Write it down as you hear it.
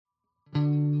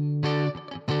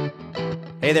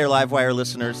Hey there, Livewire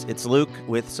listeners. It's Luke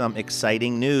with some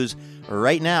exciting news.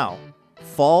 Right now,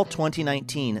 Fall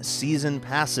 2019 season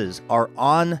passes are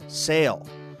on sale.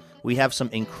 We have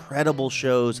some incredible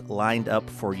shows lined up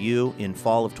for you in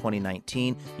fall of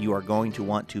 2019. You are going to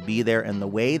want to be there, and the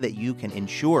way that you can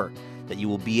ensure that you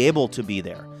will be able to be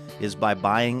there is by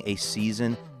buying a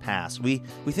season pass. We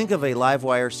think of a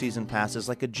Livewire season pass as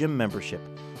like a gym membership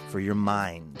for your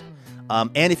mind.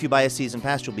 And if you buy a season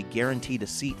pass, you'll be guaranteed a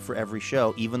seat for every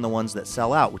show, even the ones that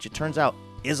sell out, which it turns out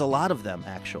is a lot of them,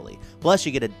 actually. Plus,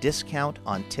 you get a discount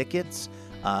on tickets,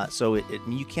 so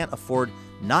you can't afford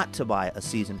not to buy a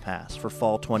season pass for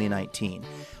fall 2019.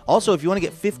 Also, if you want to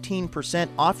get 15%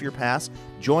 off your pass,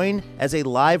 join as a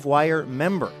Livewire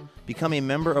member. Become a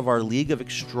member of our League of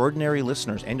Extraordinary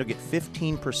Listeners, and you'll get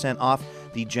 15% off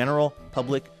the general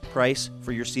public price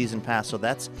for your season pass. So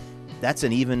that's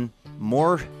an even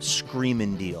more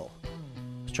screamin' deal. I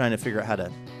was trying to figure out how to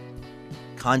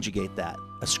conjugate that.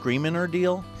 A screamin'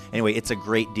 deal? Anyway, it's a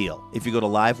great deal. If you go to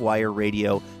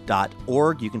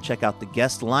livewireradio.org, you can check out the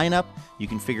guest lineup, you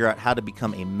can figure out how to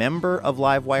become a member of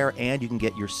Livewire, and you can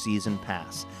get your season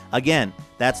pass. Again,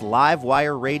 that's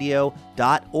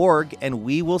livewireradio.org, and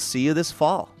we will see you this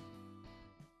fall.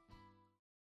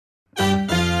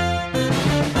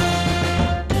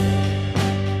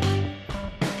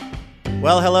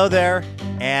 Well, hello there,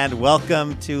 and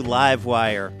welcome to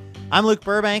Livewire. I'm Luke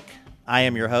Burbank. I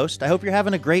am your host. I hope you're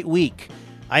having a great week.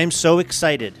 I am so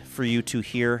excited for you to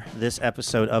hear this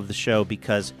episode of the show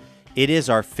because it is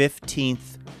our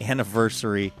 15th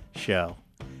anniversary show.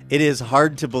 It is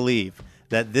hard to believe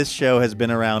that this show has been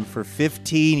around for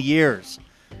 15 years,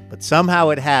 but somehow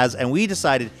it has, and we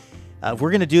decided if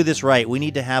we're going to do this right, we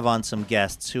need to have on some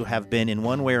guests who have been in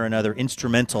one way or another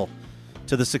instrumental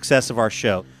to the success of our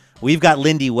show. We've got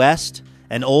Lindy West,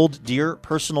 an old, dear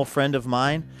personal friend of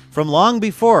mine from long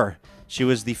before she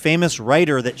was the famous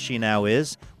writer that she now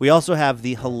is. We also have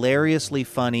the hilariously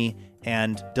funny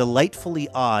and delightfully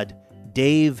odd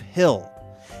Dave Hill.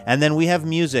 And then we have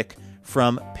music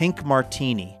from Pink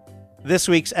Martini. This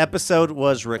week's episode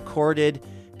was recorded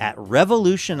at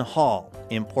Revolution Hall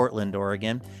in Portland,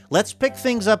 Oregon. Let's pick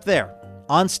things up there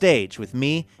on stage with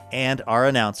me and our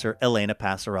announcer, Elena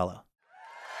Passarello.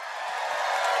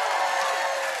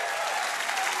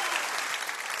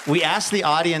 We asked the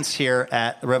audience here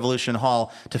at Revolution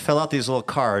Hall to fill out these little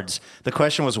cards. The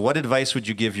question was, what advice would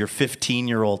you give your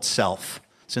 15-year-old self,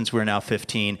 since we're now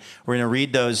 15? We're going to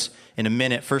read those in a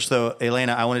minute. First, though,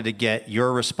 Elena, I wanted to get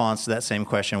your response to that same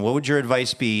question. What would your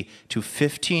advice be to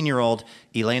 15-year-old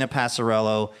Elena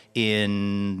Passarello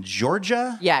in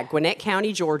Georgia? Yeah, Gwinnett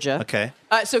County, Georgia. Okay.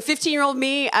 So 15-year-old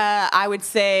me, I would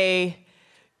say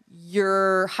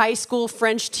your high school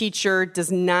French teacher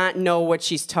does not know what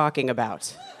she's talking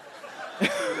about.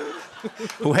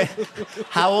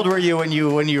 How old were you when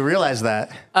you realized that?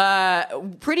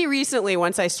 Pretty recently,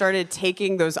 once I started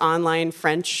taking those online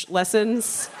French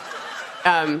lessons,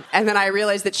 and then I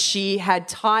realized that she had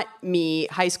taught me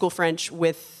high school French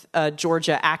with a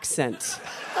Georgia accent.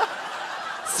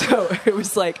 So it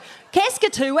was like, qu'est-ce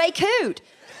que tu écoutes?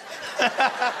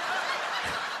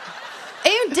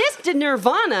 Un disque de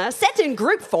Nirvana, c'est un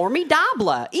groupe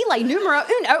formidable. Il est numéro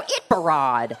un au hit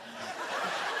parade.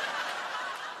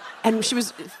 And she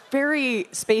was very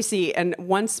spacey. And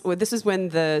this is when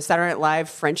the Saturday Night Live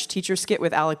French teacher skit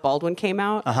with Alec Baldwin came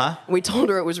out. Uh-huh. And we told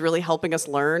her it was really helping us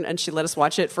learn, and she let us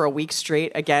watch it for a week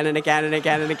straight, again and again and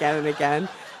again and again and again.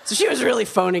 So she was really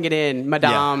phoning it in,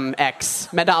 Madame X.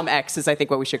 Madame X is, I think,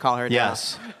 what we should call her now.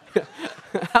 Yes.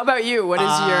 How about you? What is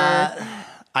your...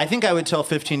 I think I would tell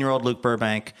 15-year-old Luke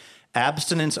Burbank,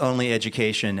 abstinence-only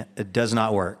education does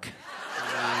not work.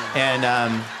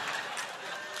 And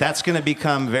that's going to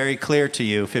become very clear to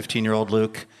you, 15-year-old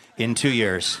Luke, in 2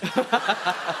 years.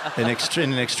 in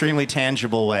an extremely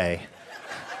tangible way.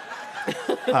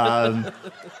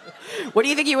 What do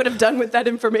you think you would have done with that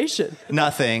information?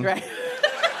 Nothing. Right.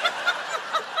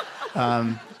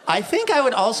 I think I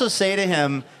would also say to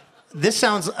him, this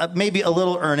sounds maybe a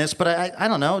little earnest, but I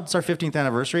don't know. It's our 15th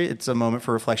anniversary. It's a moment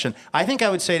for reflection. I think I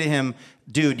would say to him,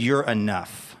 dude, you're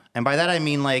enough. And by that I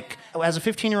mean, like, as a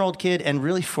 15-year-old kid, and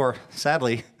really for,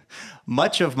 sadly,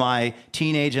 much of my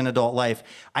teenage and adult life,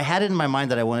 I had it in my mind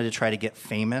that I wanted to try to get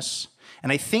famous. And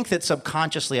I think that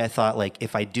subconsciously I thought, like,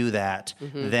 if I do that,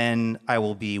 then I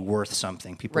will be worth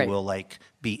something. People will, like,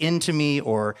 be into me,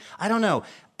 or I don't know.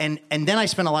 And then I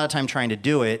spent a lot of time trying to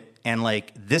do it, and,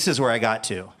 like, this is where I got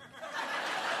to.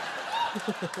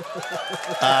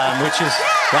 Which is,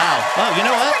 wow. Oh, you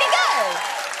know what? Pretty good.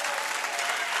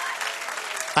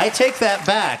 I take that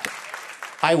back.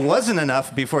 I wasn't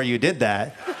enough before you did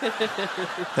that.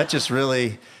 That just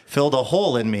really filled a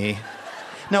hole in me.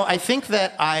 No, I think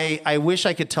that I wish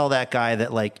I could tell that guy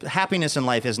that, like, happiness in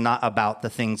life is not about the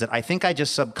things that I think I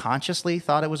just subconsciously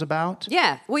thought it was about.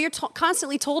 Yeah. Well, you're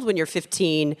constantly told when you're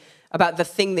 15 about the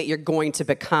thing that you're going to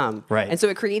become. Right. And so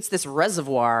it creates this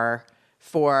reservoir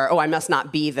for, I must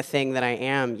not be the thing that I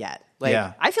am yet. Like,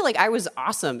 yeah. I feel like I was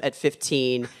awesome at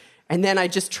 15, and then I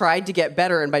just tried to get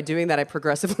better, and by doing that, I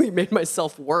progressively made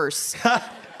myself worse.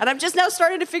 And I'm just now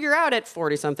starting to figure out at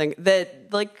 40-something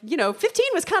that, 15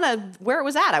 was kind of where it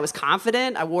was at. I was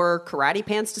confident. I wore karate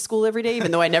pants to school every day,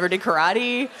 even though I never did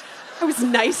karate. I was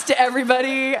nice to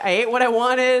everybody. I ate what I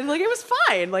wanted. Like, it was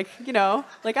fine. I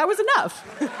was enough.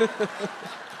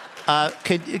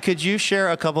 Could you share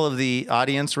a couple of the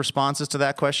audience responses to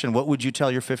that question? What would you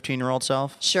tell your 15-year-old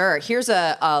self? Sure. Here's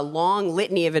a long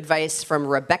litany of advice from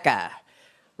Rebecca.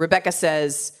 Rebecca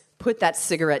says, put that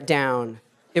cigarette down.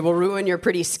 It will ruin your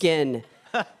pretty skin.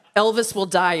 Elvis will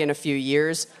die in a few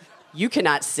years. You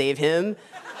cannot save him.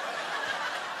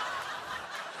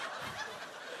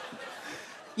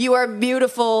 You are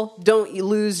beautiful. Don't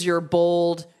lose your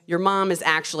bold. Your mom is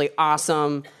actually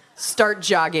awesome. Start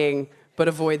jogging, but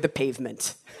avoid the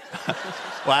pavement.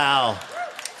 Wow.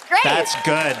 Great. That's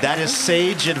good. That is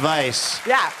sage advice.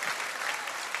 Yeah.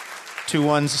 To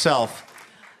one's self.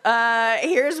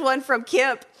 Here's one from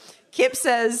Kip. Kip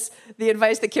says the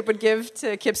advice that Kip would give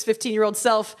to Kip's 15-year-old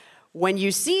self: when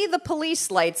you see the police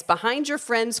lights behind your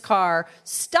friend's car,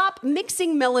 stop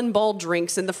mixing melon ball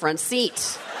drinks in the front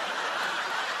seat.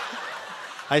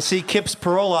 I see Kip's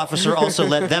parole officer also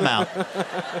let them out,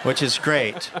 which is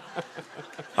great.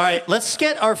 All right, let's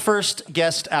get our first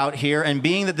guest out here. And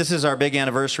being that this is our big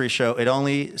anniversary show, it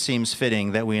only seems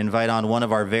fitting that we invite on one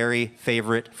of our very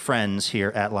favorite friends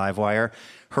here at Livewire.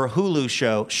 Her Hulu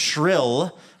show,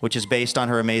 Shrill, which is based on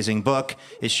her amazing book,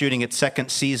 is shooting its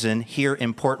second season here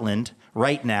in Portland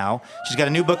right now. She's got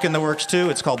a new book in the works, too.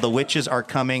 It's called The Witches Are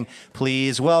Coming.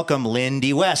 Please welcome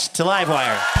Lindy West to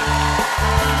Livewire.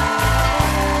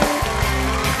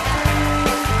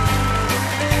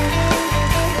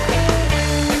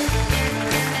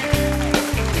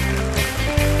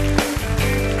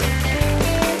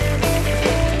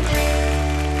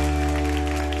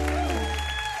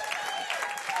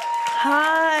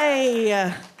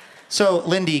 Hi. So,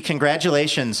 Lindy,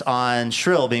 congratulations on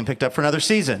Shrill being picked up for another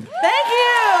season. Thank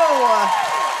you.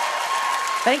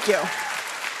 Thank you.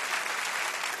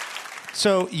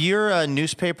 So, you're a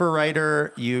newspaper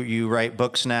writer. You write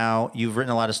books now. You've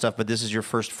written a lot of stuff, but this is your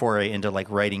first foray into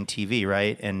writing TV,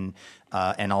 right? And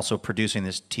also producing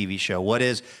this TV show.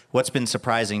 What's been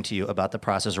surprising to you about the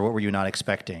process, or what were you not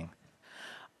expecting?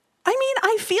 I mean,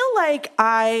 I feel like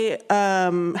I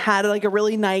had a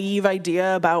really naive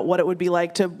idea about what it would be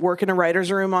like to work in a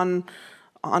writer's room on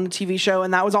a TV show,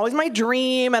 and that was always my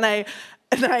dream. And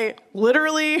I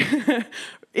literally,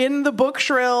 in the book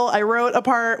Shrill, I wrote a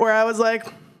part where I was like,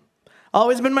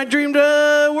 always been my dream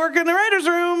to work in a writer's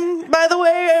room. By the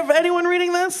way, if anyone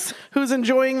reading this who's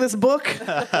enjoying this book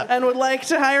and would like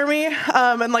to hire me,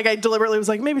 and I deliberately was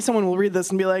like, maybe someone will read this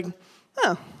and be like,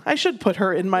 oh, I should put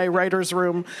her in my writer's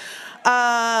room.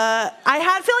 I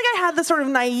feel like I had this sort of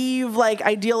naive,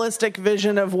 idealistic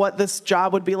vision of what this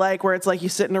job would be like, where it's you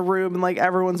sit in a room and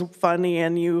everyone's funny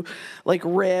and you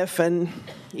riff and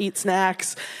eat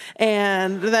snacks.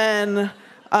 And then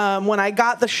when I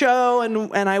got the show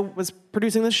and I was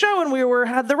producing the show and we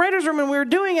had the writer's room and we were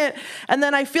doing it, and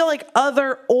then I feel like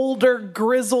other older,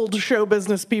 grizzled show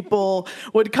business people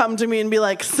would come to me and be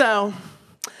like, so...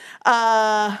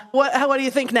 what do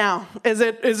you think now? Is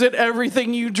it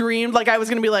everything you dreamed? I was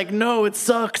gonna be like, no, it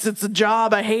sucks. It's a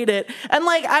job. I hate it. And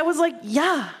I was like,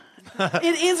 yeah,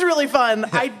 it is really fun.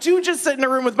 I do just sit in a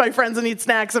room with my friends and eat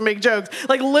snacks and make jokes.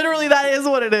 Literally, that is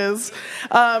what it is.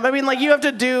 You have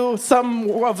to do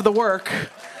some of the work.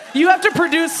 You have to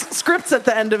produce scripts at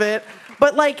the end of it,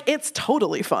 but it's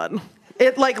totally fun.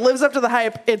 It lives up to the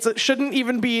hype. It shouldn't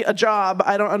even be a job.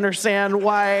 I don't understand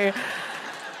why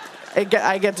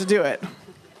I get to do it.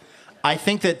 I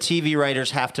think that TV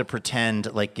writers have to pretend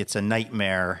it's a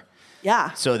nightmare.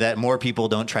 Yeah. So that more people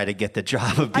don't try to get the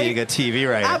job of being a TV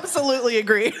writer. Absolutely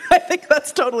agree. I think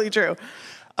that's totally true.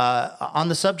 On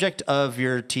the subject of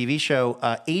your TV show,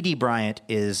 A.D. Bryant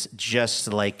is just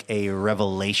a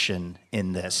revelation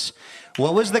in this.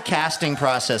 What was the casting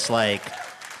process like?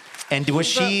 And was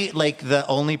she the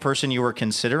only person you were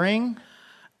considering?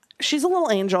 She's a little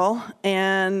angel,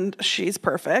 and she's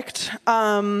perfect.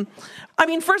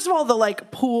 First of all, the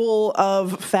pool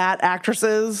of fat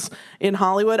actresses in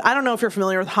Hollywood. I don't know if you're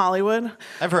familiar with Hollywood.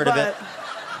 I've heard of it.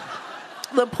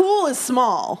 The pool is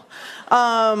small.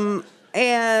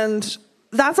 And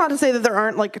that's not to say that there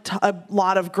aren't like a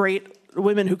lot of great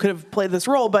women who could have played this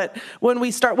role, but when we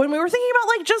were thinking about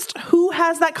like just who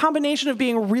has that combination of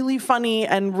being really funny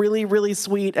and really, really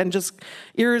sweet and just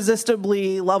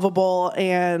irresistibly lovable,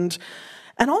 and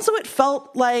also it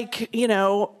felt like, you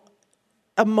know,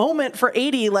 a moment for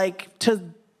 80, like to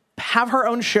have her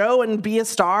own show and be a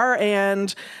star.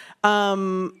 And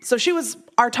so she was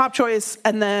our top choice.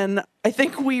 And then I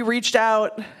think we reached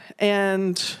out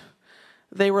and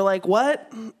they were like,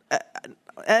 what?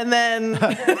 And then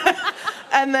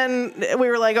and then we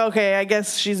were like, okay, I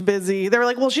guess she's busy. They were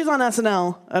like, well, she's on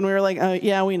SNL. And we were like,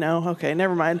 yeah, we know. Okay,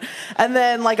 never mind. And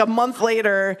then like a month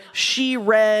later, she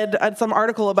read some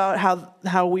article about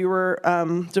how we were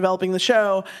developing the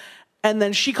show. And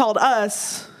then she called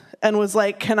us and was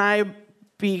like, can I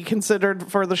be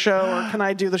considered for the show, or can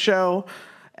I do the show?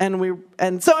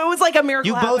 And so it was like a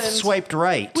miracle. You both swiped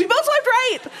right. We both swiped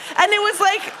right. And it was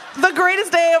like the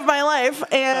greatest day of my life.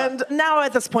 And now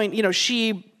at this point, you know,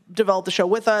 she developed the show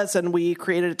with us and we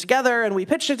created it together and we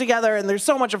pitched it together. And there's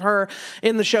so much of her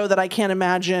in the show that I can't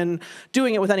imagine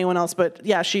doing it with anyone else. But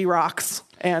yeah, she rocks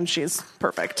and she's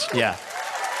perfect. Yeah.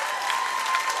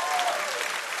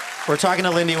 We're talking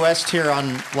to Lindy West here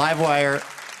on Livewire.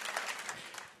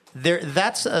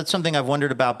 That's something I've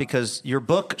wondered about, because your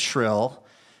book, Shrill,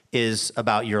 is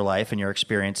about your life and your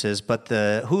experiences, but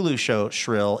the Hulu show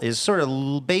Shrill is sort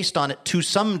of based on it to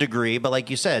some degree. But like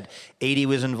you said, 80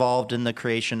 was involved in the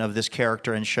creation of this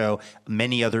character and show.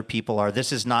 Many other people are.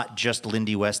 This is not just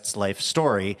Lindy West's life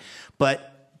story,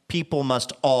 but people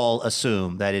must all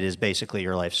assume that it is basically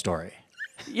your life story.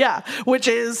 Yeah, which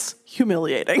is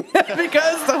humiliating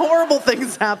because the horrible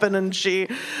things happen and she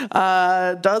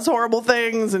does horrible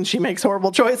things and she makes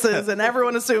horrible choices and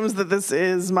everyone assumes that this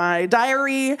is my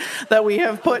diary that we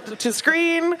have put to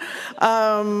screen.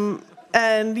 And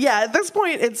yeah, at this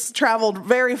point, it's traveled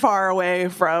very far away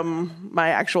from my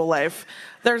actual life.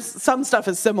 There's some stuff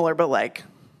is similar, but like,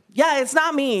 yeah, it's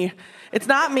not me. It's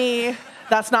not me.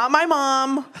 That's not my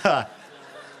mom.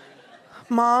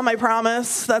 Mom, I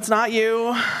promise, that's not you.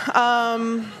 Yeah,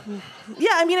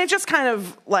 I mean, it's just kind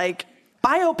of like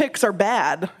biopics are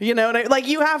bad, you know? Like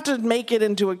you have to make it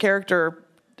into a character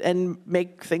and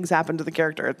make things happen to the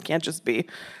character. It can't just be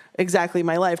exactly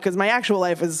my life, because my actual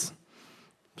life is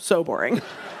so boring.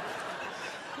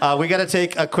 We got to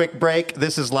take a quick break.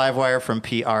 This is Livewire from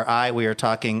PRI. We are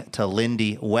talking to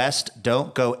Lindy West.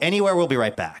 Don't go anywhere. We'll be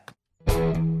right back.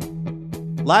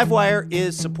 Livewire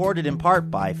is supported in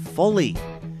part by Fully.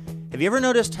 Have you ever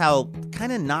noticed how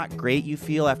kind of not great you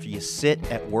feel after you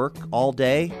sit at work all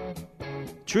day?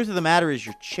 Truth of the matter is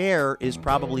your chair is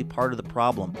probably part of the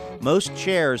problem. Most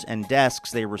chairs and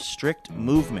desks, they restrict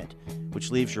movement,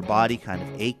 which leaves your body kind of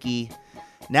achy.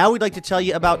 Now we'd like to tell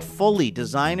you about Fully,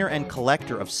 designer and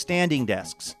collector of standing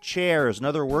desks, chairs, and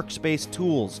other workspace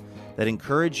tools that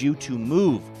encourage you to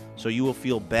move so you will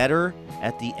feel better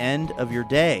at the end of your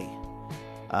day.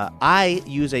 I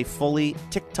use a Fully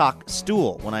TikTok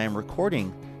stool when I am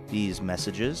recording these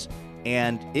messages,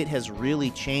 and it has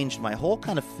really changed my whole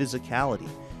kind of physicality.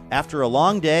 After a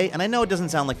long day, and I know it doesn't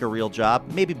sound like a real job,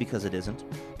 maybe because it isn't,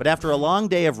 but after a long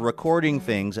day of recording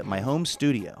things at my home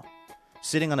studio,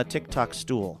 sitting on a TikTok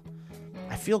stool,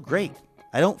 I feel great.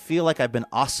 I don't feel like I've been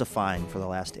ossifying for the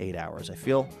last 8 hours. I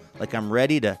feel like I'm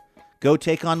ready to go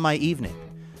take on my evening.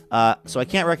 So I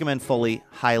can't recommend Fully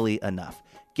highly enough.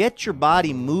 Get your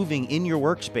body moving in your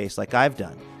workspace like I've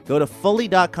done. Go to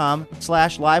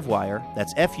fully.com/livewire.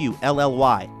 That's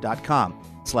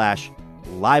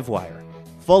FULLY.com/livewire.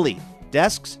 Fully.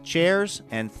 Desks, chairs,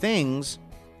 and things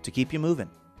to keep you moving.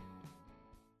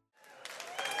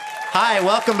 Hi,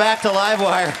 welcome back to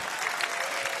Livewire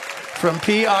from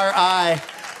PRI.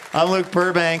 I'm Luke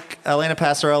Burbank. Elena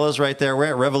Passarella's right there. We're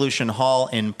at Revolution Hall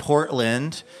in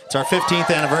Portland. It's our 15th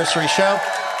anniversary show.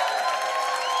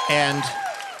 And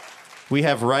we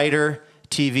have writer,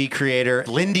 TV creator,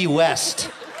 Lindy West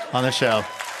on the show.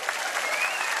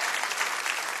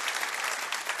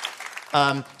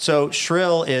 So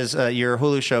Shrill is, your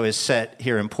Hulu show is set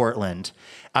here in Portland.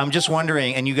 I'm just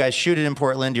wondering, and you guys shoot it in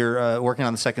Portland, you're working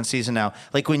on the second season now.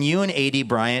 Like when you and A.D.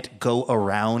 Bryant go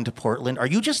around Portland, are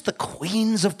you just the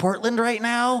queens of Portland right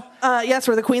now? Yes,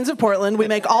 we're the queens of Portland. We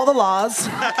make all the laws.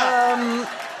 I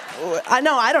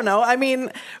don't know. I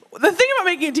mean, the thing about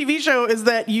making a TV show is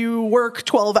that you work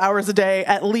 12 hours a day,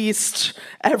 at least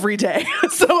every day.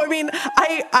 So, I mean,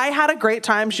 I had a great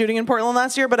time shooting in Portland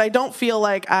last year, but I don't feel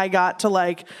like I got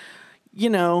to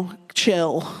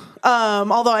chill.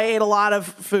 Although I ate a lot of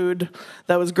food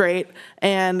that was great.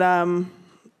 And,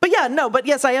 but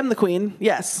yes, I am the queen.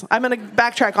 Yes. I'm going to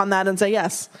backtrack on that and say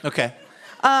yes. Okay.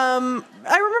 I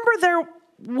remember there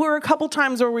were a couple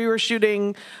times where we were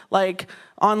shooting like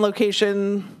on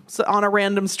location on a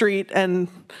random street, and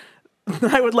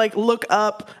I would like look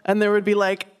up and there would be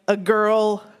like a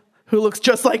girl who looks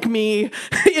just like me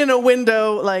in a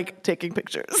window, like taking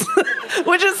pictures,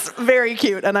 which is very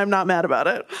cute, and I'm not mad about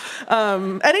it.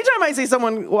 Anytime I see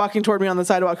someone walking toward me on the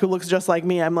sidewalk who looks just like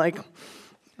me, I'm like,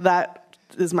 that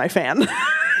is my fan.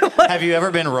 Have you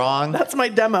ever been wrong? That's my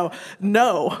demo.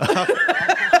 No.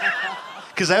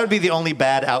 Because that would be the only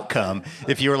bad outcome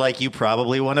if you were like, you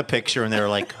probably want a picture, and they were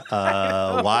like,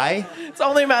 why? It's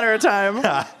only a matter of time,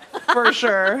 for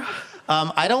sure.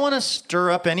 I don't want to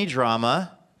stir up any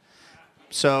drama.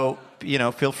 So,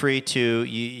 feel free to,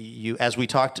 you as we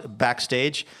talked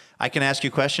backstage, I can ask you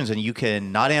questions and you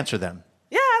can not answer them.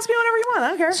 Yeah, ask me whatever you want. I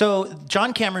don't care. So,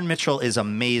 John Cameron Mitchell is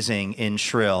amazing in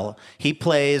Shrill. He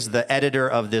plays the editor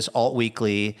of this alt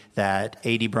weekly that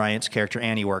A.D. Bryant's character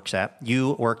Annie works at.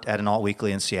 You worked at an alt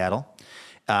weekly in Seattle.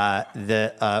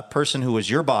 The person who was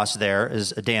your boss there is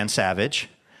Dan Savage,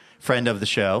 friend of the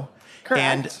show.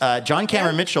 Correct. And John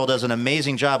Cameron Mitchell does an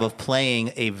amazing job of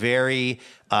playing a very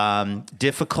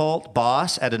difficult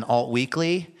boss at an alt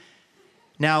weekly.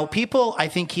 Now, people, I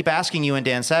think, keep asking you and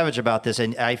Dan Savage about this,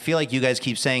 and I feel like you guys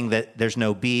keep saying that there's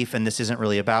no beef and this isn't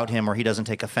really about him or he doesn't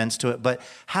take offense to it, but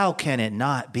how can it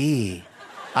not be?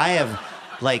 I have,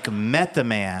 met the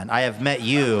man. I have met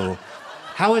you.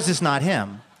 How is this not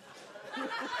him?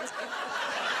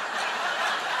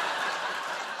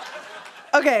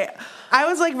 Okay, I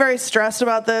was very stressed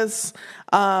about this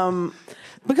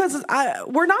because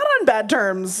we're not on bad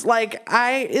terms.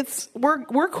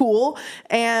 We're cool,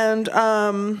 and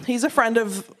he's a friend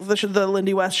of the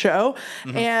Lindy West show.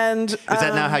 Mm-hmm. And is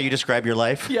that now how you describe your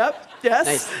life? Yep. Yes.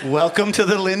 Nice. Welcome to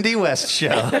the Lindy West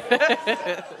show.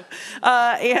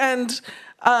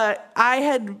 I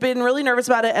had been really nervous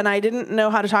about it, and I didn't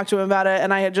know how to talk to him about it,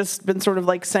 and I had just been sort of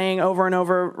saying over and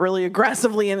over really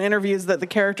aggressively in interviews that the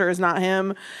character is not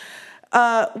him.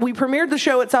 We premiered the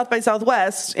show at South by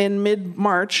Southwest in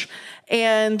mid-March,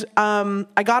 and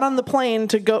I got on the plane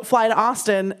to fly to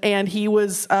Austin, and he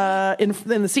was in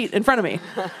the seat in front of me.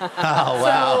 Oh,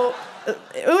 wow. So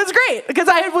it was great, because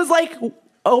I was like,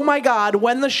 oh my God,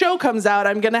 when the show comes out,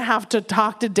 I'm going to have to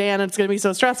talk to Dan, and it's going to be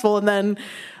so stressful. And then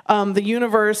the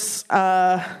universe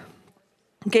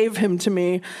gave him to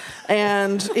me,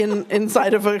 and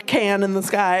inside of a can in the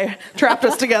sky, trapped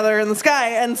us together in the sky.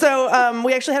 And so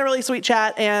we actually had a really sweet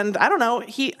chat, and I don't know,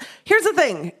 here's the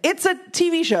thing. It's a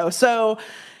TV show, so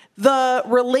the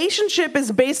relationship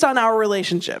is based on our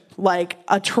relationship, like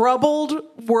a troubled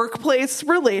workplace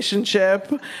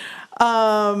relationship.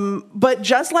 But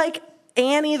just like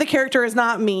Annie, the character, is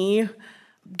not me,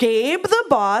 Gabe, the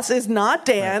boss, is not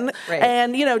Dan. Right.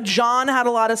 And, John had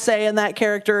a lot to say in that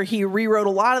character. He rewrote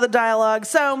a lot of the dialogue.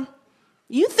 So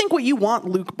you think what you want,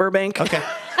 Luke Burbank. Okay.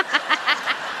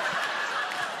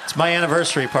 It's my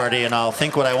anniversary party, and I'll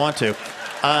think what I want to.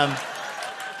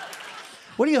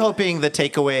 What are you hoping the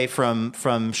takeaway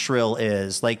from Shrill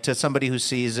is? To somebody who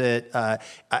sees it,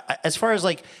 as far as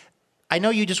I know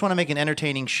you just want to make an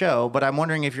entertaining show, but I'm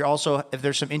wondering if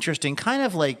there's some interesting kind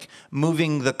of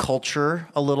moving the culture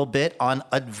a little bit on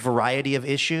a variety of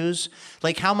issues.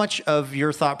 How much of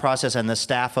your thought process and the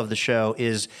staff of the show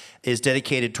is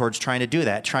dedicated towards trying to do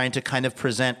that, trying to kind of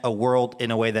present a world in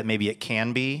a way that maybe it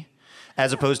can be,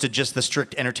 as opposed to just the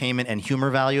strict entertainment and humor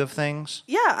value of things?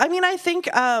 Yeah, I think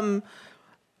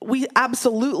we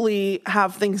absolutely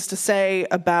have things to say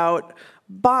about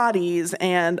bodies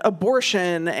and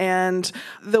abortion and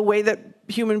the way that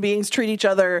human beings treat each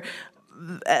other.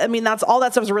 That's all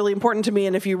that stuff is really important to me.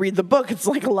 And if you read the book, it's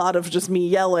a lot of just me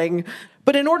yelling.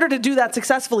 But in order to do that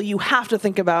successfully, you have to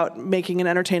think about making an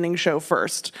entertaining show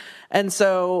first. And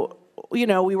so, we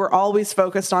were always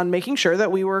focused on making sure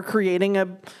that we were creating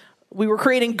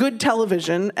good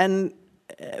television, and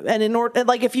in order,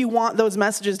 if you want those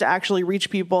messages to actually reach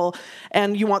people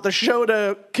and you want the show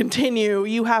to continue,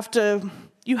 you have to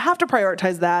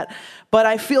prioritize that. But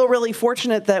I feel really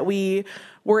fortunate that we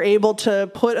were able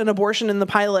to put an abortion in the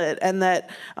pilot, and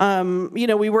that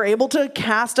we were able to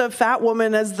cast a fat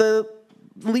woman as the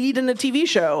lead in a TV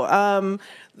show.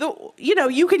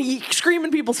 You can scream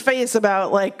in people's face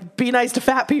about be nice to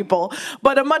fat people,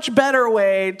 but a much better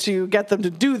way to get them to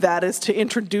do that is to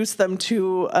introduce them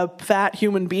to a fat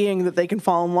human being that they can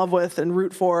fall in love with and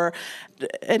root for,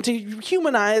 and to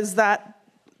humanize that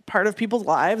part of people's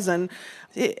lives. And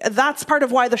that's part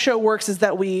of why the show works, is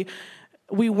that we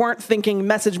weren't thinking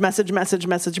message.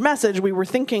 We were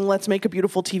thinking, let's make a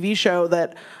beautiful TV show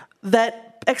that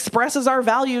expresses our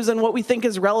values and what we think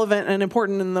is relevant and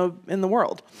important in the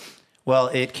world. Well,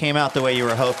 it came out the way you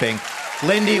were hoping.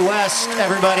 Lindy West,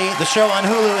 everybody. The show on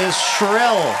Hulu is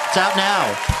Shrill. It's out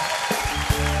now.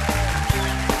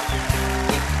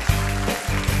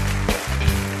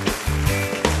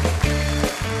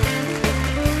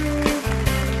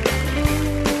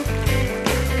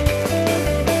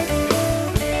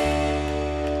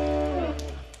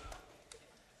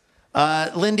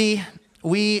 Lindy,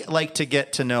 we like to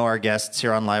get to know our guests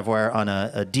here on Livewire on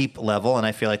a deep level, and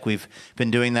I feel like we've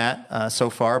been doing that so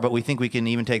far, but we think we can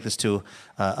even take this to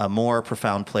a more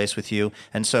profound place with you.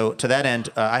 And so to that end,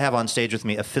 I have on stage with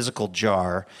me a physical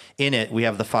jar. In it, we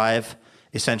have the 5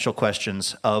 essential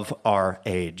questions of our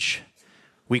age.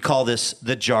 We call this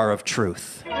the Jar of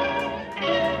Truth.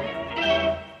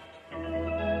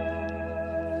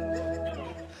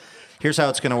 Here's how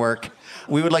it's going to work.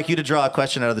 We would like you to draw a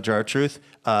question out of the Jar of Truth,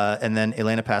 and then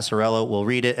Elena Passarello will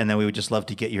read it, and then we would just love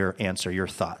to get your answer, your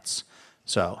thoughts.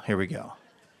 So here we go.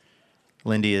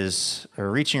 Lindy is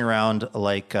reaching around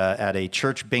like at a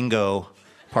church bingo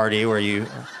party where you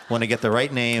want to get the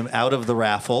right name out of the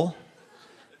raffle.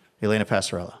 Elena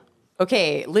Passarello.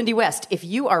 Okay, Lindy West, if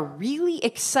you are really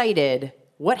excited,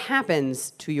 what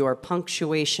happens to your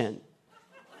punctuation?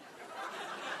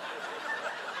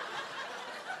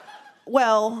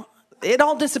 Well, it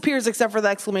all disappears except for the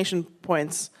exclamation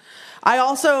points. I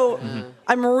also,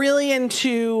 I'm really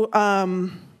into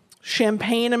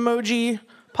champagne emoji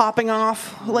popping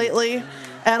off lately,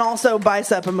 and also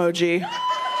bicep emoji,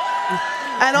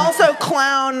 and also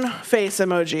clown face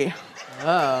emoji.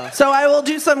 So I will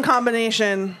do some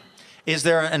combination. Is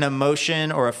there an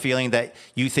emotion or a feeling that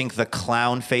you think the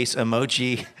clown face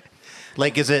emoji,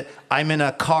 like is it, I'm in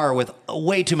a car with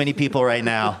way too many people right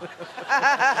now,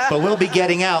 but we'll be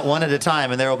getting out one at a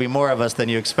time and there will be more of us than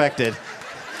you expected.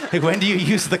 Like, when do you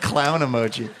use the clown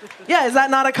emoji? Yeah, is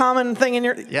that not a common thing in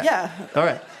your... Yeah. All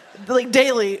right. Like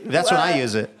daily. That's when I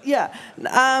use it. Yeah.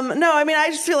 No, I mean, I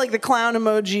just feel like the clown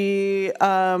emoji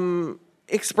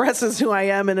expresses who I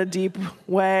am in a deep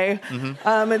way.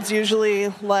 It's usually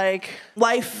like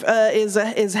life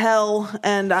is hell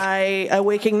and a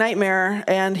waking nightmare,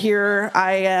 and here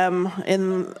I am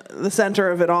in the center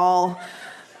of it all,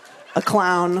 a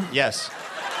clown. Yes.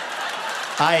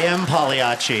 I am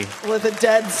Pagliacci. With a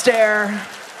dead stare.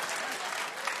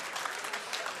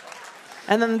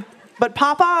 And then, but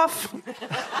pop off,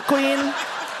 queen.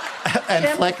 And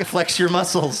flex your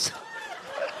muscles.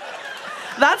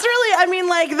 That's really, I mean,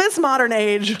 like, this modern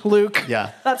age, Luke.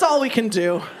 Yeah. That's all we can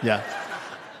do. Yeah.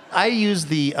 I use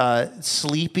the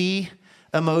sleepy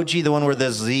emoji, the one where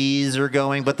the Z's are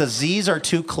going, but the Z's are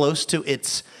too close to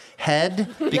its head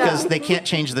because they can't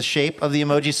change the shape of the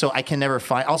emoji, so I can never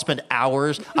find. I'll spend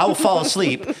hours. I will fall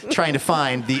asleep trying to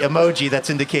find the emoji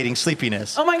that's indicating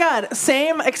sleepiness. Oh my God,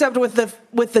 same except with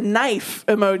the knife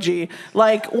emoji.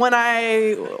 Like when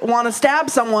I want to stab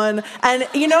someone, and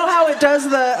you know how it does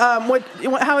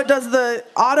the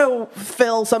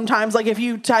autofill sometimes. Like if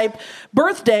you type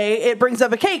birthday, it brings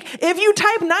up a cake. If you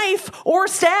type knife or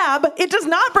stab, it does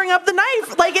not bring up the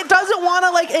knife. Like it doesn't want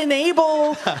to like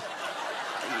enable.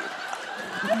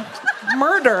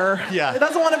 Murder. Yeah. It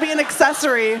doesn't want to be an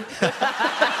accessory.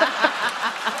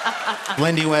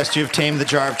 Lindy West, you've tamed the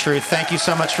Jar of Truth. Thank you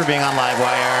so much for being on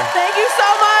Livewire. Thank you so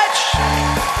much.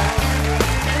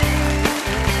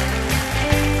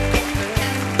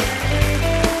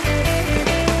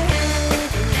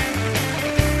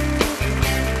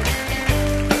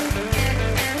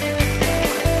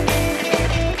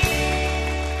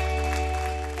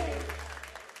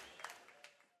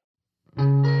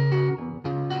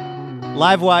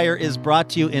 Livewire is brought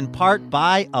to you in part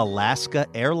by Alaska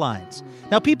Airlines.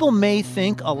 Now, people may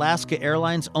think Alaska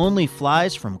Airlines only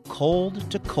flies from cold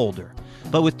to colder,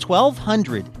 but with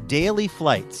 1,200 daily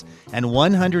flights and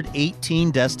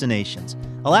 118 destinations,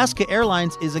 Alaska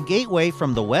Airlines is a gateway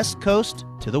from the West Coast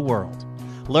to the world.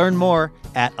 Learn more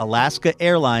at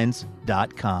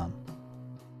alaskaairlines.com.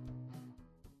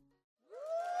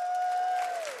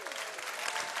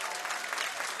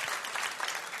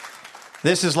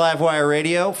 This is Livewire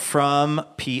Radio from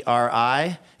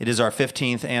PRI. It is our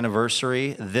 15th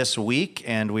anniversary this week,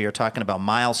 and we are talking about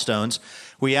milestones.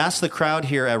 We asked the crowd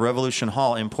here at Revolution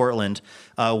Hall in Portland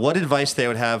what advice they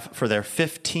would have for their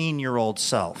 15-year-old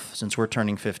self, since we're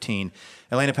turning 15.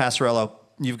 Elena Passarello,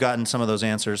 you've gotten some of those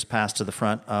answers passed to the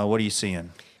front. What are you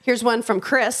seeing? Here's one from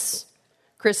Chris.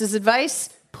 Chris's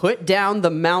advice, put down the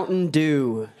Mountain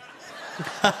Dew.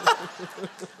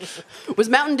 Was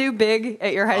Mountain Dew big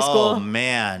at your high school? Oh,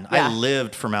 man. Yeah. I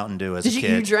lived for Mountain Dew as a kid.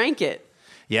 You drank it?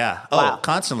 Yeah. Wow. Oh,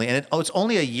 constantly. And it's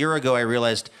only a year ago I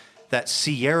realized that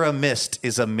Sierra Mist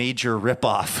is a major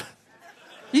ripoff.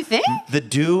 You think? The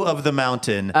dew of the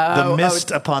mountain, the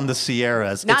mist upon the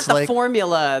Sierras. Not it's the like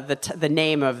formula, the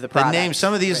name of the product. the name.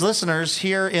 Some of these listeners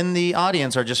here in the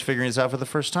audience are just figuring this out for the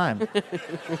first time.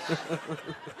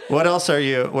 What else are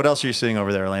you seeing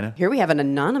over there, Elena? Here we have an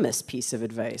anonymous piece of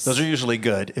advice. Those are usually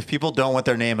good. If people don't want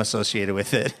their name associated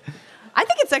with it. I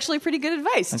think it's actually pretty good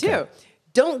advice, too.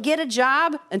 Don't get a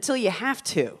job until you have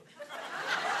to.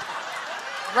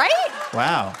 Right?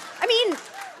 Wow. I mean,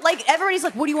 like, everybody's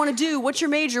like, what do you want to do? What's your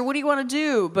major? What do you want to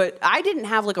do? But I didn't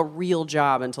have, like, a real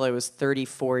job until I was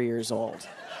 34 years old.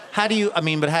 How do you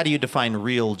define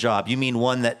real job? You mean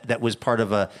one that was part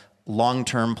of a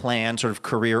long-term plan, sort of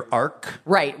career arc?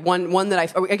 Right. One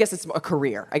that I guess it's a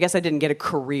career. I guess I didn't get a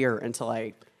career until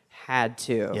I had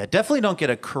to. Yeah, definitely don't get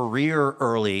a career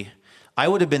early. I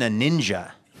would have been a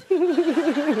ninja.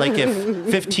 Like if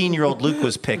 15-year-old Luke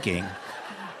was picking.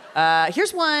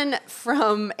 Here's one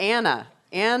from Anna.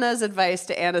 Anna's advice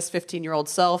to Anna's 15-year-old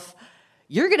self: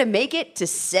 you're going to make it to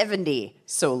 70,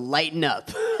 so lighten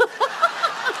up.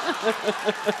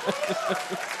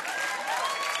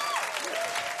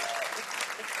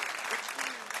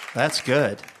 That's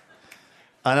good.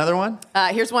 Another one?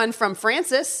 Here's one from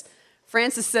Francis.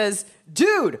 Francis says,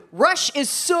 dude, Rush is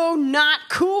so not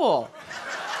cool.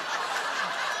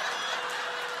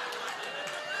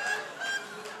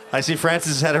 I see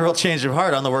Francis has had a real change of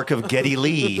heart on the work of Geddy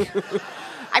Lee.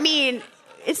 I mean,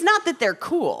 it's not that they're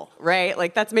cool, right?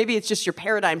 Like, maybe it's just your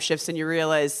paradigm shifts and you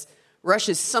realize Rush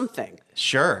is something.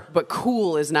 Sure. But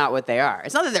cool is not what they are.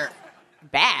 It's not that they're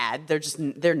bad,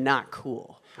 they're not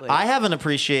cool. Like, I have an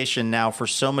appreciation now for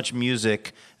so much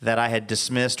music that I had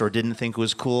dismissed or didn't think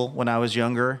was cool when I was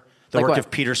younger. The Like work what?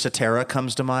 of Peter Cetera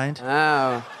comes to mind.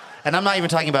 Oh. And I'm not even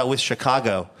talking about With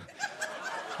Chicago.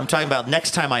 I'm talking about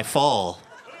Next Time I Fall.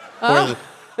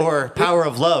 Or Power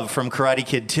of Love from Karate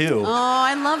Kid 2. Oh,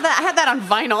 I love that. I had that on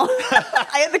vinyl.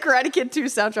 I had the Karate Kid 2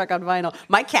 soundtrack on vinyl.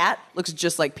 My cat looks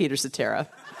just like Peter Cetera.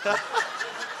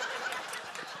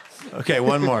 Okay,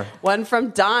 one more. One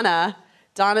from Donna.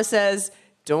 Donna says,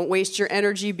 don't waste your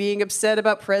energy being upset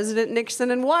about President Nixon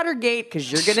and Watergate,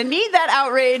 because you're going to need that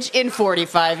outrage in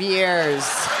 45 years.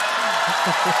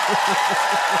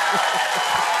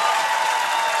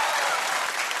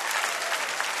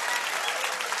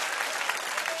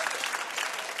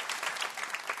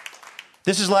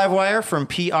 This is Livewire from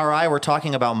PRI. We're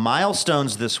talking about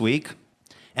milestones this week.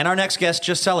 And our next guest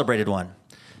just celebrated one.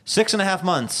 6.5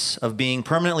 months of being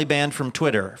permanently banned from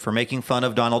Twitter for making fun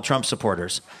of Donald Trump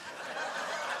supporters.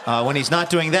 When he's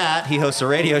not doing that, he hosts a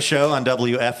radio show on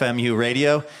WFMU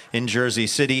Radio in Jersey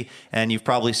City, and you've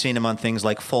probably seen him on things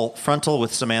like Full Frontal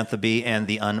with Samantha Bee and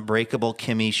the unbreakable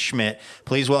Kimmy Schmidt.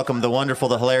 Please welcome the wonderful,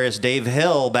 the hilarious Dave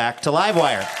Hill back to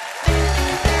Livewire.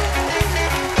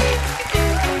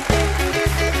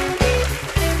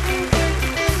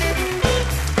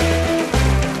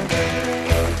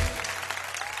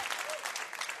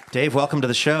 Dave, welcome to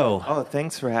the show. Oh,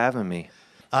 thanks for having me.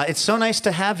 It's so nice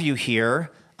to have you here.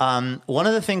 One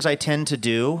of the things I tend to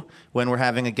do when we're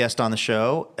having a guest on the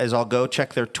show is I'll go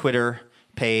check their Twitter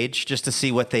page just to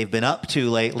see what they've been up to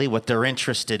lately, what they're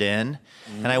interested in.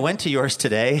 And I went to yours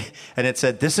today, and it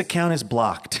said, this account is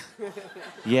blocked.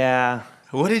 Yeah.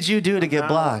 What did you do to get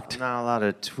blocked? I'm not allowed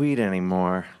to tweet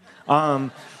anymore.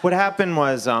 What happened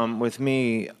was with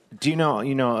me, do you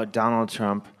know Donald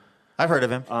Trump? I've heard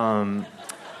of him.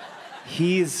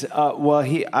 He's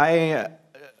I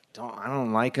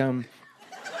don't like him.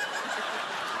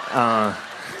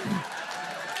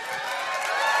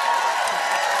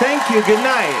 Thank you. Good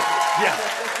night. Yeah.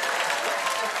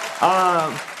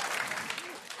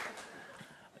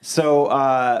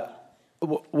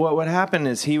 What happened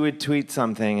is he would tweet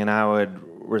something and I would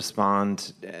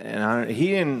respond, and he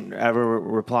didn't ever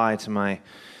reply to my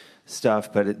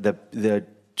stuff, but the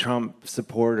Trump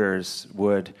supporters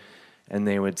would. And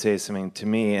they would say something to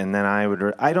me, and then I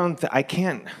would. I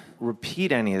can't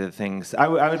repeat any of the things. I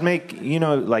would make,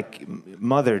 like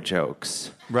mother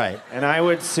jokes. Right. And I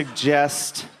would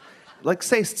suggest, like,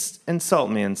 say, insult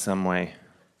me in some way.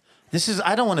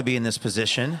 I don't want to be in this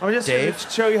position, I'm just Dave. going to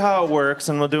show you how it works,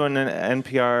 and we'll do it in an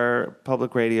NPR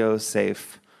public radio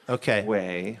safe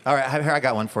way. All right, here, I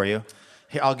got one for you.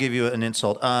 Here, I'll give you an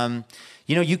insult.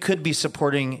 You could be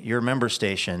supporting your member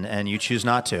station, and you choose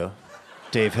not to,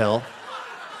 Dave Hill.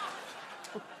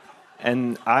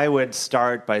 And I would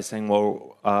start by saying,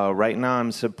 well, right now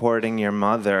I'm supporting your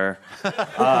mother.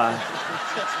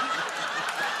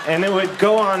 And it would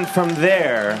go on from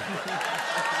there.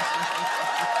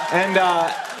 And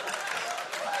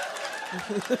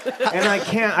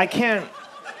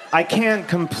I can't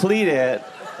complete it.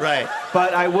 Right.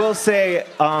 But I will say,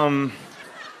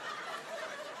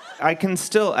 I can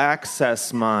still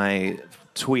access my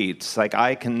tweets. Like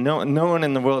no one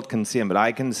in the world can see them, but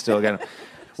I can still get them.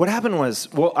 What happened was,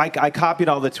 I copied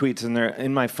all the tweets and they're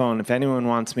in my phone. If anyone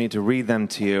wants me to read them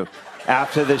to you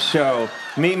after the show,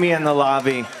 meet me in the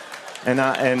lobby, and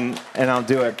I'll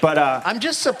do it. But I'm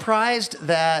just surprised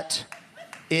that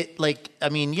it,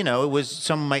 it was,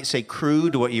 some might say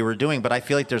crude what you were doing, but I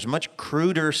feel like there's much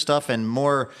cruder stuff and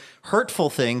more hurtful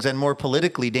things and more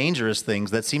politically dangerous things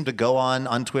that seem to go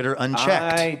on Twitter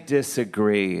unchecked. I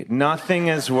disagree. Nothing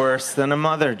is worse than a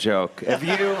mother joke.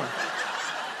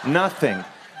 Nothing.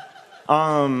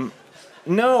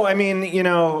 No, I mean,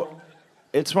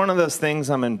 it's one of those things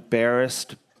I'm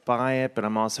embarrassed by it, but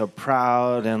I'm also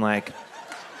proud, and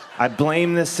I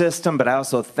blame the system, but I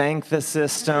also thank the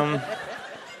system.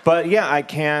 But yeah,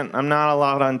 I'm not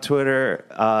allowed on Twitter.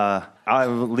 I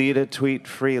lead a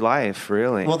tweet-free life,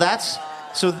 really. Well, that's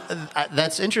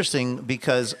interesting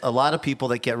because a lot of people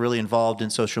that get really involved in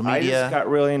social media. I just got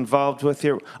really involved with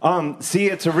your. See,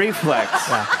 it's a reflex.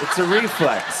 Yeah. It's a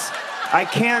reflex. I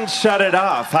can't shut it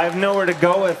off. I have nowhere to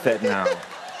go with it now.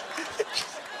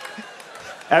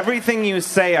 Everything you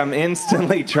say, I'm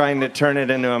instantly trying to turn it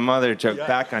into a mother joke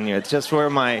back on you. It's just where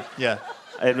my... Yeah.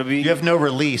 It'll be, you have no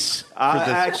release for this.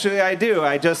 Actually, I do.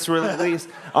 I just released...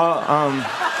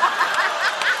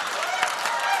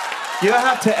 You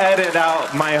have to edit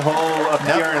out my whole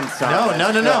appearance.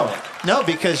 No,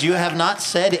 because you have not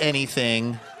said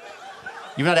anything.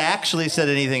 You've not actually said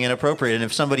anything inappropriate. And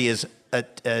if somebody is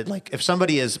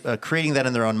creating that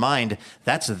in their own mind,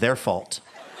 that's their fault.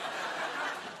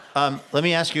 Let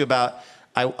me ask you about.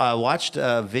 I watched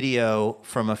a video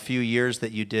from a few years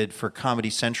that you did for Comedy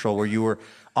Central where you were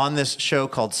on this show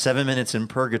called 7 Minutes in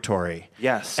Purgatory.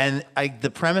 Yes. And the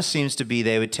premise seems to be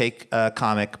they would take a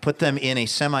comic, put them in a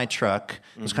semi-truck,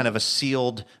 it was kind of a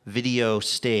sealed video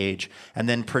stage, and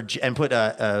then put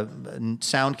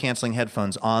sound-canceling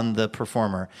headphones on the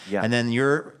performer. Yeah. And then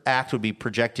your act would be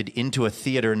projected into a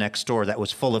theater next door that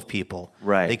was full of people.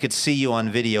 Right. They could see you on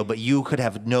video, but you could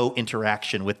have no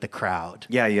interaction with the crowd.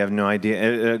 Yeah, you have no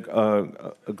idea.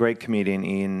 A great comedian,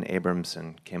 Ian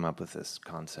Abramson, came up with this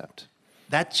concept.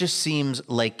 That just seems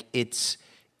like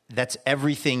that's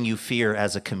everything you fear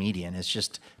as a comedian, is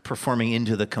just performing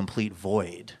into the complete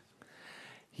void.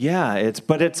 Yeah,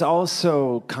 but it's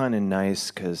also kind of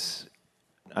nice because,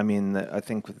 I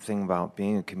think the thing about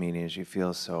being a comedian is you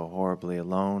feel so horribly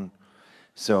alone.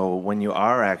 So when you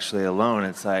are actually alone,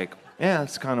 it's like, yeah,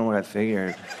 that's kind of what I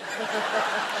figured.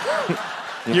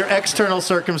 Your external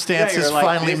circumstances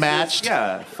finally matched.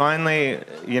 Finally,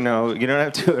 you don't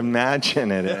have to imagine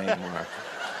it anymore.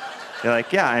 You're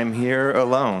like, yeah, I'm here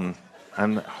alone.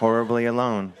 I'm horribly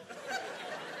alone.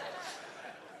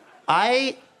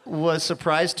 I was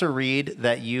surprised to read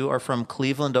that you are from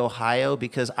Cleveland, Ohio,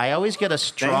 because I always get a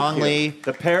strongly...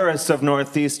 The Paris of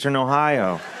northeastern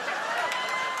Ohio.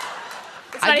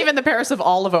 It's not even the Paris of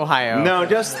all of Ohio. No,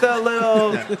 just that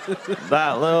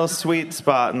little sweet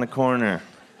spot in the corner.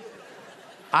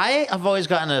 I have always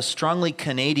gotten a strongly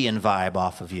Canadian vibe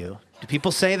off of you. Do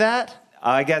people say that?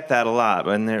 I get that a lot,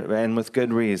 and with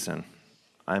good reason.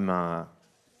 I'm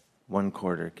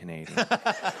 1/4 Canadian.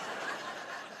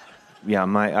 Yeah,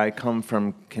 I come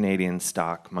from Canadian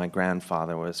stock. My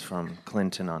grandfather was from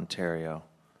Clinton, Ontario.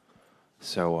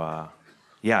 So,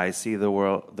 I see the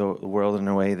world in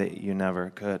a way that you never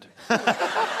could.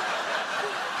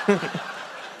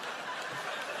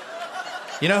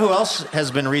 You know who else has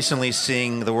been recently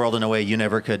seeing the world in a way you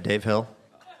never could, Dave Hill?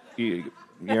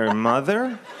 Your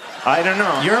mother? I don't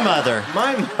know. Your mother.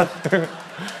 My mother.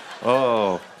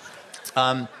 Oh.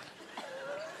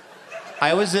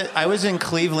 I was in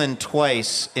Cleveland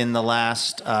twice in the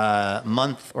last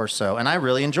month or so, and I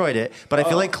really enjoyed it. But I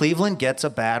feel like Cleveland gets a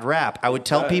bad rap. I would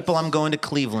tell people I'm going to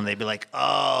Cleveland. They'd be like,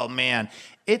 "Oh man,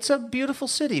 it's a beautiful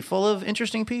city full of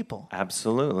interesting people."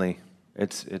 Absolutely,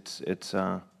 it's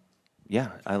yeah,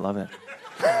 I love it.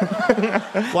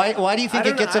 Why do you think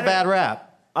it gets a bad rap?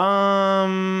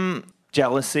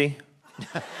 Jealousy.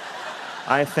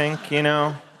 I think,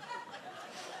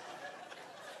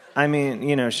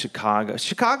 Chicago.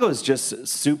 Chicago's just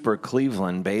super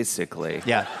Cleveland, basically.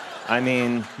 Yeah.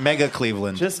 Mega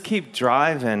Cleveland. Just keep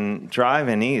driving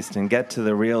east and get to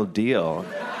the real deal.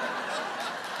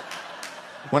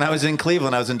 When I was in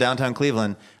Cleveland, I was in downtown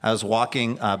Cleveland, I was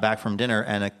walking back from dinner,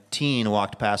 and a teen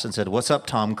walked past and said, "What's up,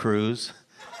 Tom Cruise?"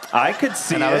 I could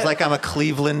see it. And I was like, I'm a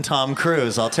Cleveland Tom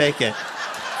Cruise. I'll take it.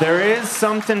 There is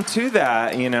something to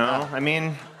that,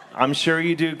 I'm sure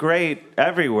you do great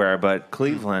everywhere, but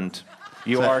Cleveland,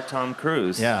 you are Tom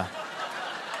Cruise. Yeah.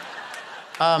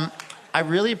 I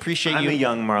really appreciate I'm you. a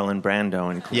young Marlon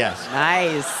Brando in Clueless. Yes.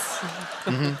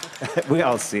 Nice. We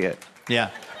all see it. Yeah.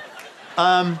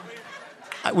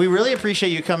 We really appreciate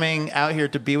you coming out here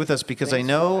to be with us because I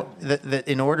know that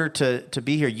in order to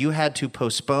be here, you had to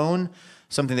postpone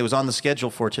something that was on the schedule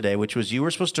for today, which was you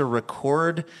were supposed to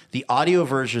record the audio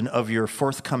version of your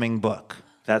forthcoming book.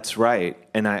 That's right.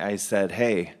 And I said,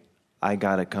 hey, I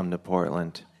got to come to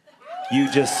Portland. You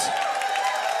just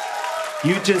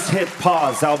hit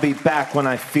pause. I'll be back when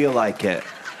I feel like it.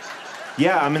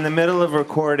 Yeah, I'm in the middle of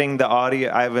recording the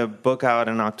audio. I have a book out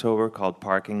in October called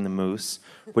Parking the Moose,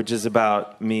 which is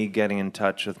about me getting in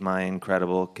touch with my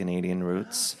incredible Canadian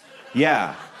roots.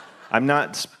 Yeah, I'm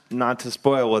not to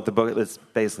spoil what the book is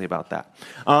basically about that.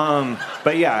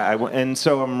 But yeah, and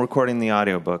so I'm recording the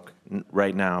audiobook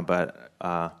right now, but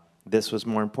this was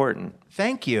more important.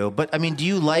 Thank you. But, I mean, do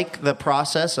you like the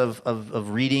process of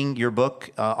reading your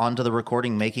book onto the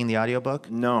recording, making the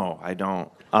audiobook? No, I don't.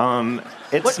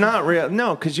 It's not real.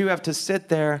 No, because you have to sit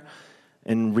there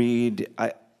and read.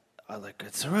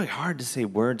 It's really hard to say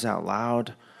words out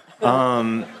loud.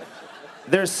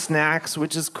 There's snacks,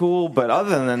 which is cool, but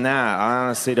other than that, I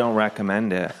honestly don't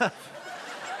recommend it.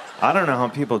 I don't know how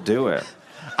people do it.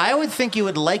 I would think you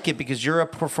would like it because you're a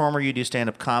performer, you do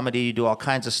stand-up comedy, you do all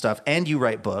kinds of stuff, and you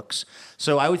write books.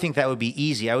 So I would think that would be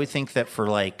easy. I would think that for,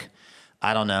 like,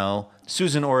 I don't know,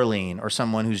 Susan Orlean or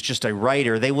someone who's just a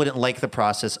writer, they wouldn't like the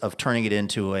process of turning it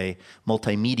into a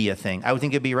multimedia thing. I would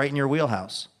think it'd be right in your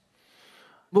wheelhouse.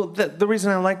 Well, the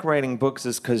reason I like writing books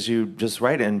is because you just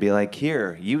write it and be like,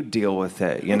 here, you deal with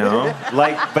it, you know?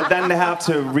 But then to have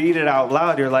to read it out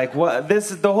loud, you're like, what?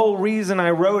 This is the whole reason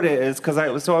I wrote it is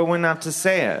so I wouldn't have to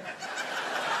say it.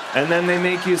 And then they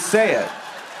make you say it.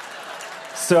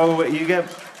 So you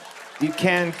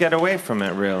can't get away from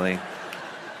it, really.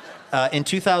 In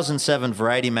 2007,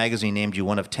 Variety magazine named you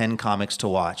one of 10 comics to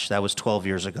watch. That was 12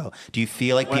 years ago. Do you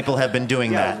feel like people have been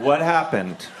doing that? What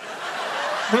happened?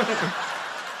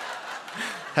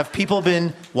 Have people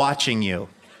been watching you?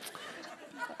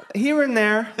 Here and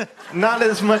there. Not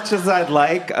as much as I'd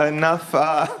like. Enough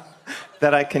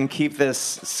that I can keep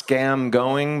this scam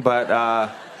going.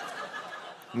 But,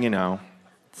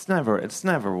 it's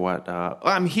never what...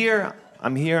 I'm here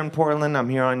in Portland. I'm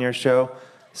here on your show.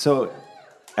 So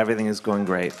everything is going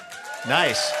great.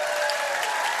 Nice.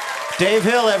 Dave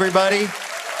Hill, everybody.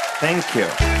 Thank you.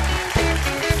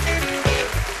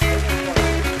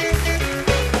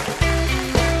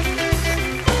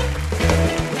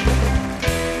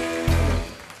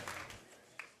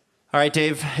 All right,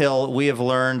 Dave Hill, we have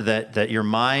learned that your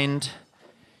mind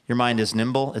is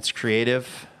nimble, it's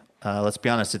creative. Let's be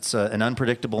honest, it's an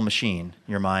unpredictable machine,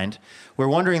 your mind. We're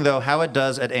wondering, though, how it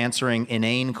does at answering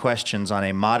inane questions on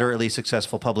a moderately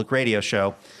successful public radio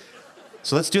show.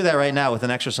 So let's do that right now with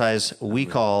an exercise we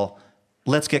call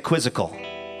Let's Get Quizzical.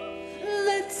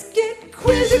 Let's get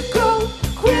quizzical,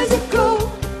 quizzical.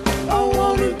 I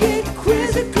want to get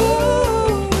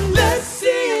quizzical. Let's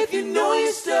see if you know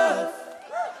your stuff.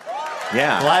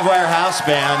 Yeah. Livewire House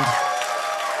Band.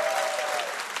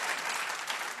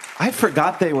 I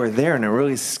forgot they were there, and it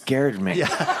really scared me.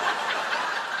 Yeah.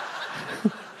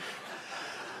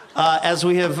 As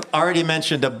we have already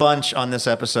mentioned a bunch on this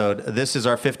episode, this is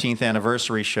our 15th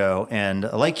anniversary show, and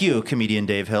like you, comedian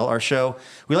Dave Hill, our show,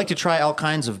 we like to try all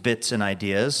kinds of bits and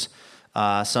ideas.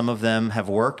 Some of them have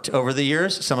worked over the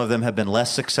years. Some of them have been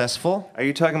less successful. Are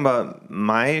you talking about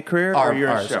my career or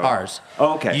your show? Ours.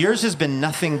 Oh, okay. Yours has been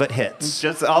nothing but hits.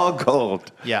 Just all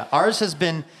gold. Yeah, ours has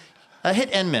been a hit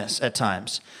and miss at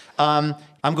times.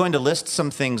 I'm going to list some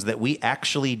things that we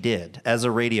actually did as a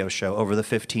radio show over the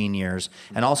 15 years,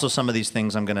 and also some of these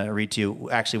things I'm going to read to you,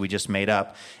 actually we just made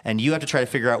up, and you have to try to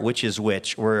figure out which is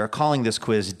which. We're calling this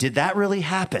quiz, Did That Really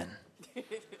Happen?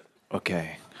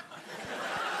 Okay.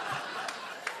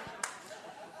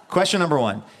 Question number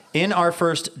 1. In our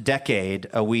first decade,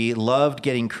 we loved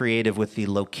getting creative with the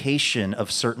location of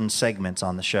certain segments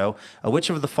on the show. Which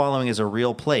of the following is a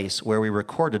real place where we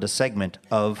recorded a segment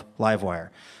of Livewire?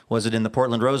 Was it in the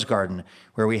Portland Rose Garden,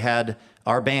 where we had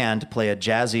our band play a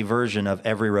jazzy version of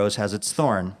Every Rose Has Its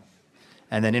Thorn,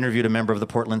 and then interviewed a member of the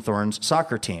Portland Thorns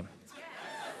soccer team?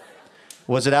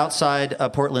 Was it outside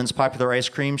Portland's popular ice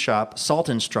cream shop, Salt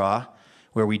and Straw,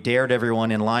 where we dared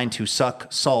everyone in line to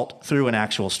suck salt through an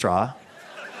actual straw?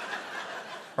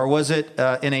 Or was it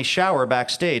in a shower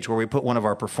backstage where we put one of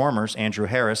our performers, Andrew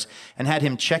Harris, and had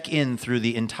him check in through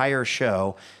the entire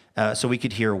show so we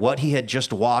could hear what he had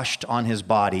just washed on his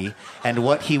body and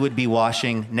what he would be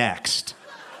washing next?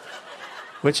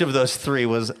 Which of those three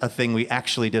was a thing we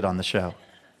actually did on the show?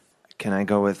 Can I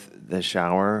go with the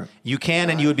shower? You can,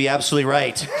 and you would be absolutely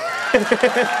right.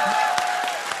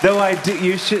 Though I do,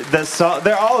 you should.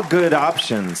 They're all good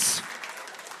options.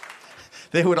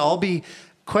 They would all be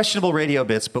questionable radio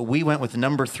bits, but we went with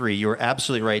number 3. You were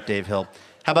absolutely right, Dave Hill.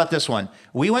 How about this one?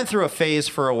 We went through a phase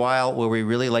for a while where we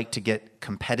really like to get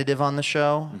competitive on the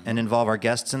show and involve our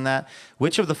guests in that.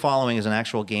 Which of the following is an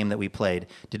actual game that we played?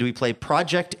 Did we play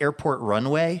Project Airport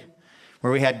Runway,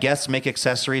 where we had guests make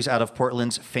accessories out of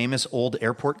Portland's famous old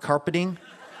airport carpeting,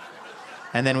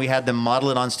 and then we had them model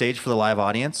it on stage for the live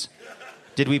audience?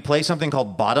 Did we play something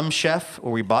called Bottom Chef,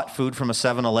 where we bought food from a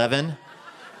 7-Eleven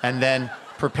and then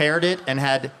prepared it and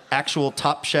had actual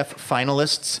Top Chef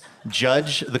finalists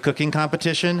judge the cooking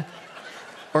competition?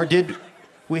 Or did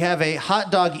we have a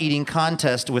hot dog eating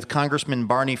contest with Congressman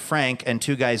Barney Frank and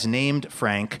 2 guys named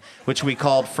Frank, which we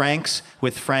called Franks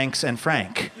with Franks and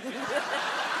Frank?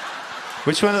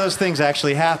 Which one of those things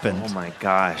actually happened? Oh my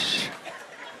gosh.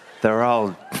 They're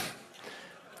all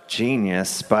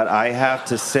genius, but I have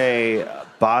to say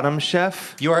Bottom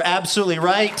Chef. You are absolutely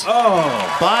right.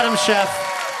 Oh. Bottom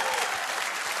Chef.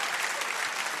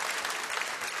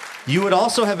 You would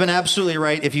also have been absolutely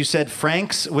right if you said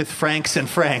Franks with Franks and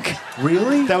Frank.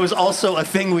 Really? That was also a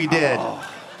thing we did. Oh.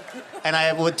 And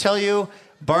I would tell you,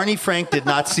 Barney Frank did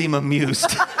not seem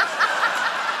amused.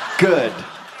 Good.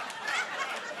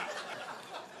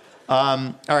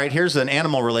 All right, here's an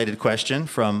animal-related question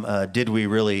from Did We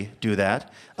Really Do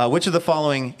That? Which of the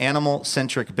following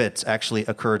animal-centric bits actually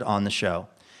occurred on the show?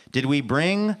 Did we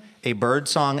bring a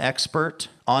birdsong expert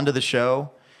onto the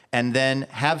show and then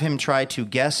have him try to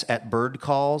guess at bird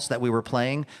calls that we were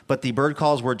playing, but the bird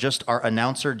calls were just our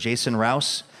announcer, Jason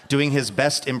Rouse, doing his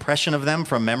best impression of them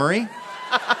from memory?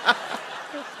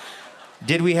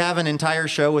 Did we have an entire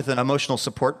show with an emotional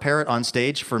support parrot on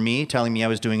stage for me, telling me I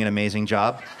was doing an amazing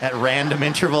job at random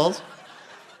intervals?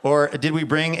 Or did we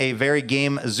bring a very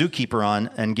game zookeeper on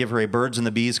and give her a birds and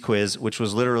the bees quiz, which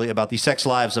was literally about the sex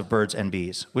lives of birds and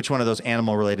bees? Which one of those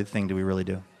animal-related things do we really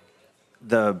do?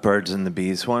 The birds and the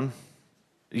bees one.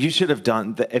 You should have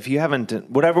done, if you haven't,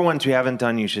 whatever ones you haven't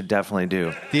done, you should definitely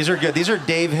do. These are good. These are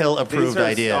Dave Hill approved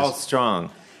ideas. These are all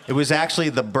strong. It was actually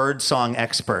the bird song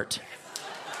expert.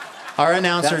 Our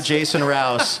announcer, Jason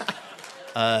Rouse,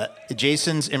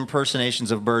 Jason's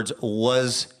impersonations of birds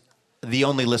was the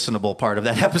only listenable part of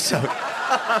that episode.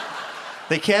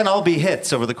 They can't all be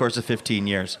hits over the course of 15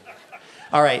 years.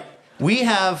 All right, we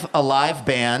have a live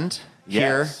band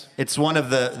here. Yes. It's one of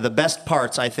the best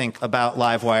parts, I think, about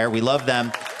Livewire. We love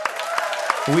them.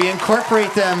 We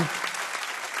incorporate them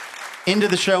into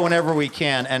the show whenever we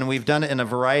can, and we've done it in a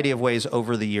variety of ways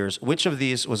over the years. Which of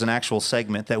these was an actual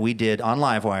segment that we did on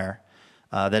Livewire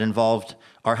that involved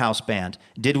our house band?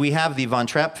 Did we have the Von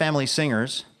Trapp family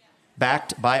singers,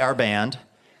 backed by our band,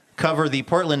 cover the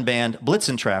Portland band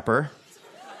Blitzen Trapper,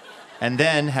 and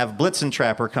then have Blitzen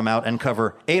Trapper come out and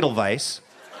cover Edelweiss?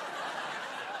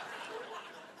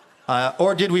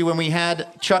 Or did we, when we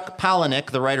had Chuck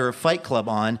Palahniuk, the writer of Fight Club,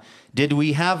 on, did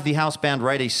we have the house band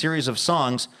write a series of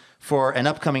songs for an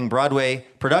upcoming Broadway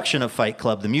production of Fight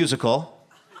Club, the musical,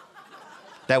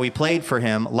 that we played for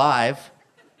him live?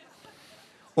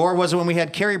 Or was it when we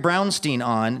had Carrie Brownstein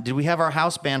on, did we have our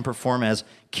house band perform as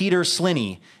Keeter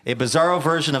Slinny, a bizarro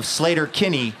version of Slater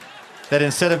Kinney that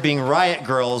instead of being Riot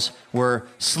Girls were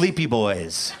Sleepy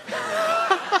Boys?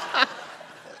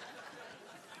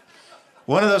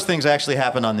 One of those things actually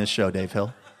happened on this show, Dave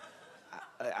Hill.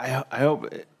 I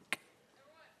hope.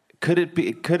 Could it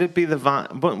be the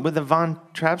Von? Would the Von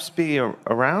Trapps be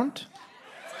around?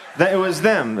 That it was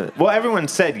them. Well, everyone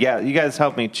said, yeah. You guys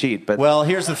helped me cheat, but well,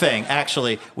 here's the thing.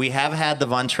 Actually, we have had the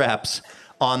Von Trapps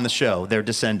on the show, their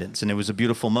descendants, and it was a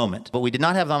beautiful moment. But we did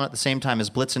not have them at the same time as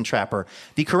Blitzen Trapper.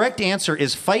 The correct answer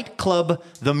is Fight Club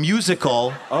the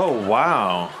musical. Oh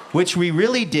wow! Which we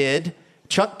really did.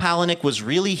 Chuck Palahniuk was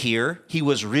really here. He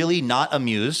was really not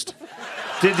amused.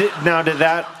 Did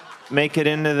that make it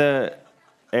into the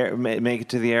air, make it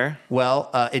to the air? Well,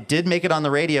 it did make it on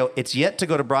the radio. It's yet to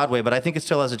go to Broadway, but I think it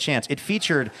still has a chance. It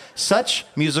featured such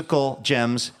musical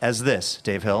gems as this,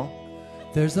 Dave Hill.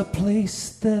 There's a place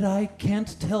that I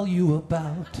can't tell you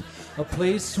about, a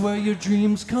place where your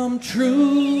dreams come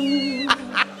true.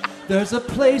 There's a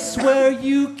place where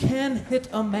you can hit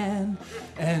a man,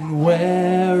 and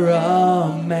where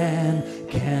a man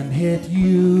can hit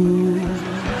you.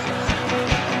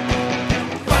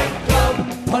 Fight Club,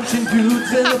 punching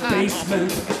dudes in the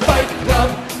basement. Fight Club,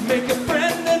 make a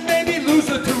friend and maybe lose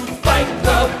a tooth. Fight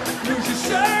Club, lose your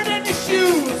shirt and your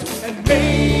shoes, and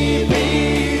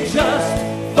maybe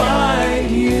just find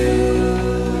you.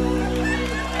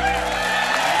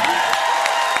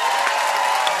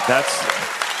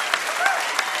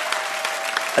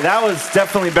 That was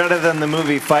definitely better than the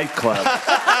movie Fight Club.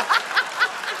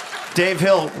 Dave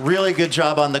Hill, really good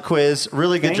job on the quiz.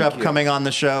 Really good Thank job you. coming on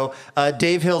the show.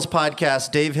 Dave Hill's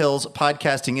podcast, Dave Hill's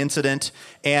Podcasting Incident,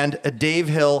 and Dave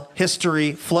Hill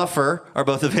History Fluffer are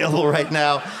both available right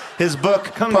now. His book,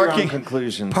 Come to your own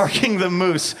conclusions. Parking the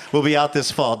Moose, will be out this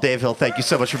fall. Dave Hill, thank you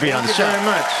so much for being on the show. Thank you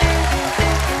very much.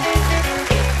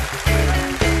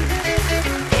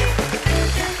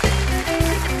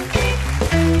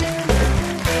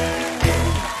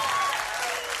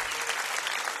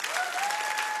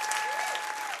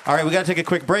 All right, we got to take a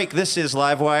quick break. This is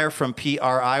Livewire from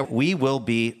PRI. We will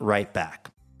be right back.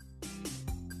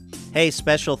 Hey,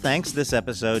 special thanks this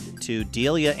episode to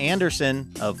Delia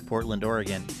Anderson of Portland,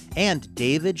 Oregon, and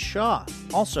David Shaw,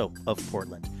 also of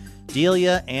Portland.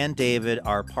 Delia and David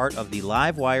are part of the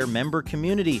Livewire member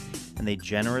community, and they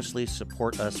generously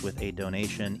support us with a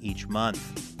donation each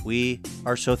month. We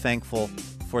are so thankful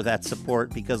for that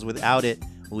support because without it,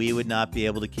 we would not be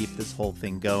able to keep this whole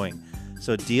thing going.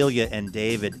 So Delia and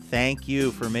David, thank you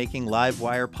for making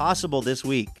Livewire possible this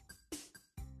week.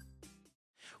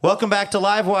 Welcome back to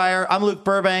Livewire. I'm Luke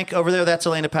Burbank. Over there, that's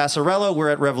Elena Passarello. We're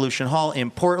at Revolution Hall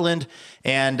in Portland,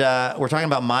 and we're talking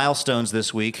about Milestones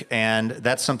this week, and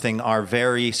that's something our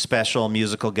very special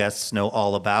musical guests know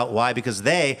all about. Why? Because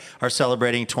they are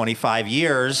celebrating 25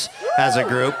 years as a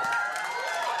group.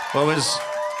 What was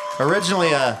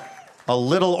originally a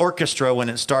little orchestra when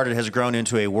it started has grown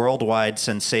into a worldwide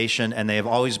sensation, and they have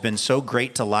always been so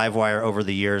great to Livewire over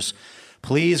the years.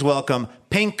 Please welcome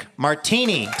Pink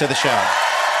Martini to the show.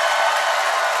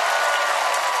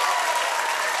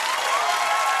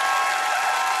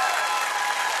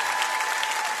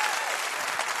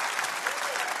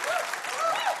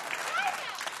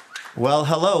 Well,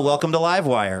 hello. Welcome to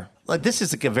Livewire. Like, this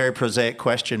is a very prosaic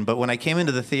question, but when I came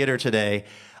into the theater today,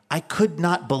 I could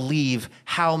not believe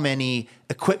how many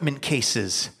equipment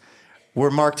cases were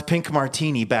marked Pink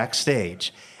Martini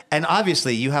backstage. And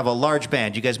obviously, you have a large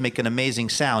band. You guys make an amazing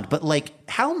sound. But, like,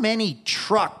 how many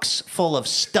trucks full of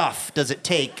stuff does it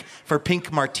take for Pink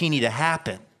Martini to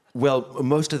happen? Well,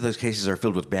 most of those cases are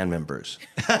filled with band members.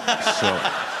 So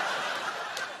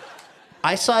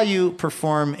I saw you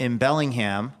perform in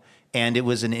Bellingham, and it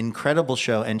was an incredible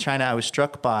show. And China, I was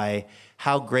struck by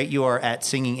how great you are at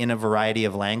singing in a variety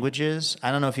of languages.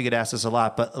 I don't know if you could ask this a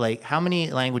lot, but like, how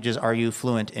many languages are you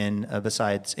fluent in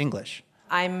besides English?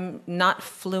 I'm not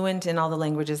fluent in all the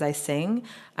languages I sing.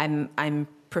 I'm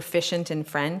proficient in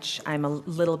French. I'm a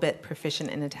little bit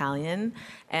proficient in Italian.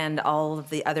 And all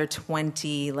of the other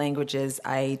 20 languages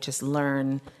I just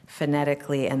learn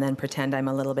phonetically and then pretend I'm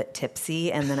a little bit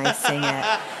tipsy, and then I sing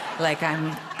it like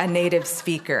I'm a native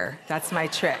speaker. That's my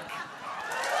trick.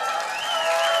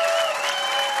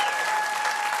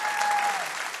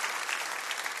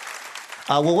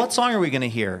 Well, what song are we going to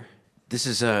hear? this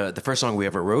is the first song we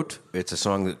ever wrote. It's a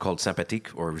song called Sympathique,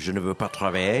 or Je ne veux pas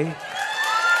travailler.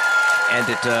 And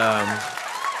it,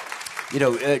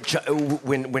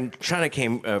 when China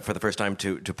came for the first time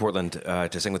to Portland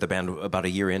to sing with the band about a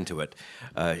year into it,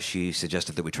 she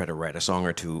suggested that we try to write a song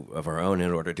or two of our own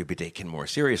in order to be taken more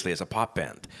seriously as a pop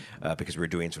band, because we were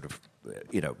doing sort of,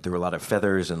 there were a lot of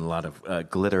feathers and a lot of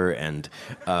glitter and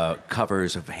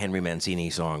covers of Henry Mancini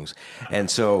songs,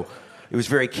 and so it was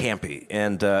very campy,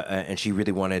 and she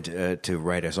really wanted to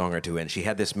write a song or two, and she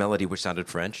had this melody which sounded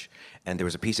French, and there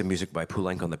was a piece of music by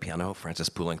Poulenc on the piano, Francis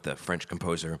Poulenc, the French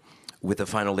composer, with the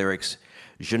final lyrics,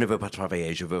 Je ne veux pas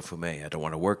travailler, je veux fumer. I don't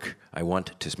want to work, I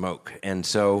want to smoke. And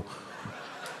so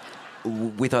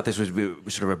we thought this was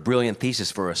sort of a brilliant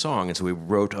thesis for a song, and so we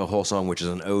wrote a whole song which is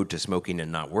an ode to smoking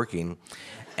and not working.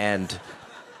 And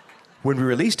when we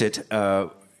released it,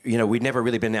 we'd never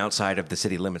really been outside of the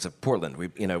city limits of Portland. We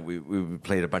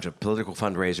played a bunch of political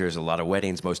fundraisers, a lot of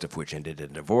weddings, most of which ended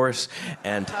in divorce,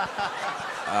 but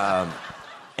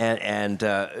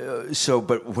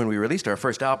when we released our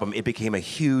first album, it became a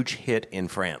huge hit in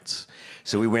France.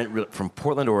 So we went from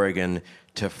Portland, Oregon,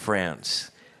 to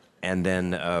France, and then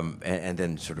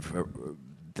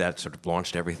that sort of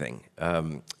launched everything.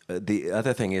 The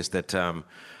other thing is that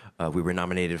we were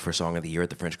nominated for Song of the Year at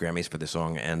the French Grammys for the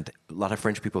song, and a lot of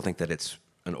French people think that it's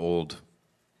an old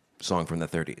song from the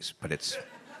 30s, but it's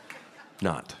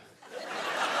not.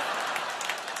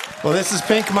 Well, this is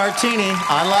Pink Martini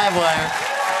on Livewire.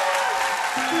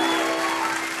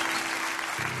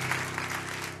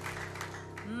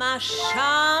 Ma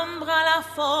chambre a la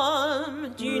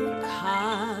forme d'une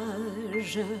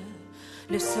cage.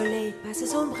 Le soleil passe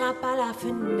son bras par la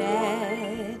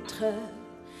fenêtre.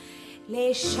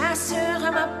 Les chasseurs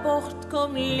à ma porte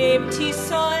comme les petits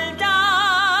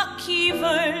soldats qui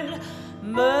veulent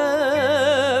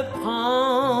me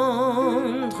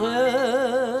prendre.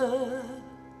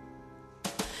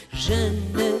 Je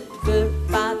ne veux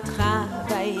pas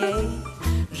travailler,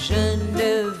 je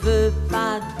ne veux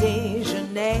pas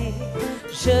déjeuner,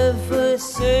 je veux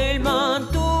seulement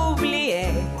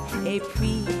t'oublier, et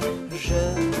puis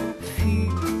je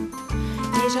fume.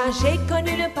 Déjà j'ai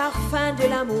connu le parfum de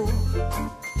l'amour,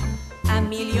 1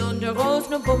 million de roses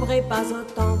ne baumerait pas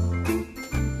autant.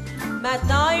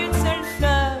 Maintenant une seule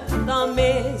fleur dans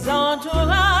mes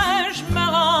entourages me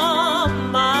rend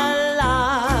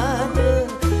malade.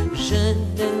 Je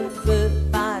ne veux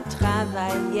pas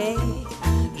travailler,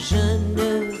 je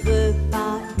ne veux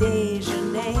pas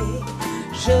déjeuner,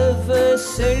 je veux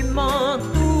seulement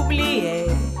t'oublier,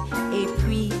 et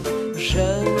puis je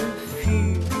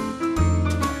fume.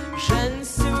 Je ne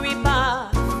suis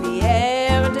pas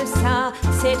fière de ça,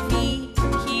 cette vie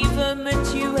qui veut me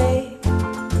tuer.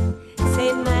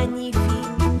 C'est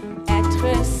magnifique, être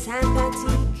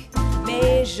sympathique,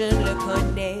 mais je ne le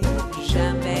connais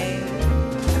jamais.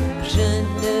 Je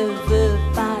ne veux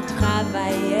pas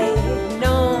travailler,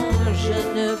 non, je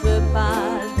ne veux pas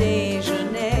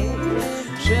déjeuner.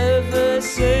 Je veux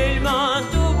seulement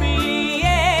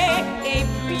t'oublier, et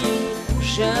puis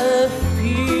je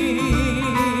fuis.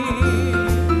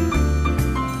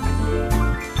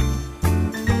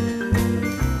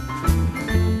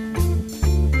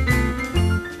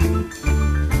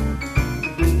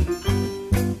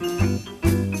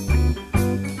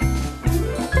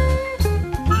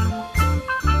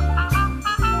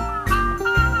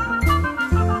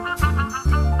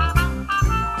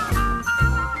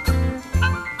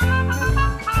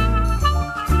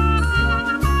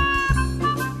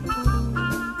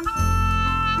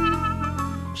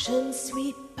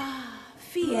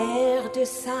 De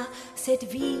ça, cette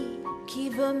vie qui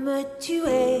veut me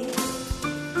tuer.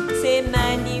 C'est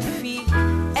magnifique,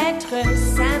 être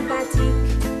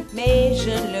sympathique, mais je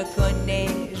ne le connais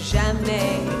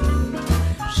jamais.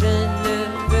 Je ne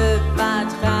veux pas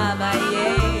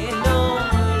travailler, non,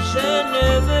 je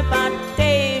ne veux pas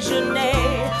déjeuner,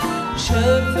 je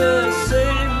veux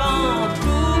seulement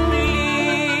t'oublier.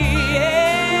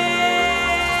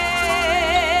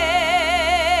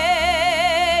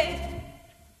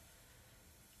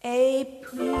 Et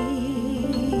puis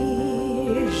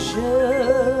je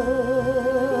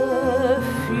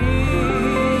fuis.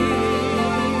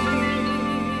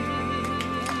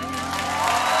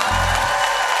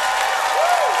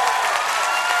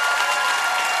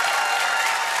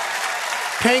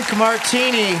 Pink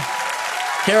Martini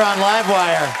here on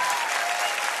Livewire.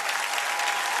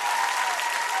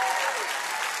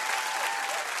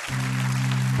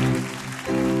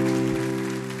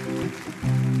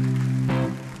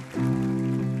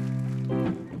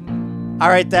 All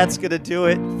right, that's going to do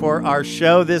it for our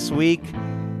show this week.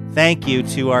 Thank you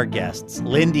to our guests,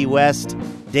 Lindy West,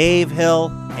 Dave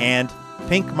Hill, and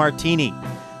Pink Martini.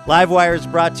 Livewire is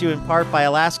brought to you in part by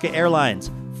Alaska Airlines,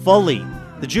 Foley,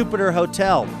 the Jupiter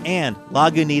Hotel, and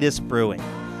Lagunitas Brewing.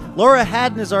 Laura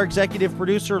Haddon is our executive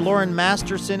producer. Lauren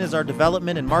Masterson is our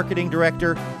development and marketing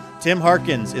director. Tim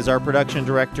Harkins is our production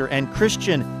director. And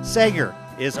Christian Sager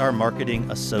is our marketing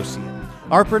associate.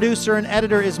 Our producer and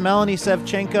editor is Melanie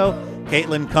Sevchenko.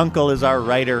 Caitlin Kunkel is our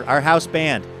writer. Our house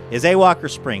band is A. Walker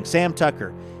Spring, Sam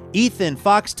Tucker, Ethan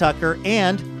Fox Tucker,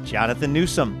 and Jonathan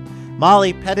Newsom.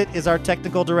 Molly Pettit is our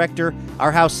technical director.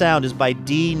 Our house sound is by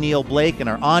D. Neil Blake, and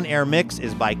our on-air mix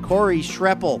is by Corey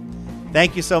Schreppel.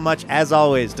 Thank you so much, as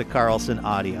always, to Carlson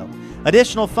Audio.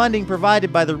 Additional funding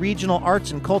provided by the Regional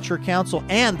Arts and Culture Council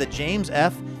and the James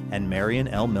F. and Marion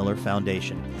L. Miller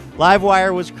Foundation.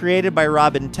 Livewire was created by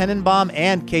Robin Tenenbaum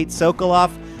and Kate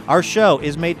Sokoloff. Our show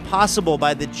is made possible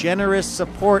by the generous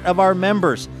support of our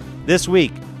members. This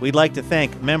week, we'd like to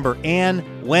thank member Ann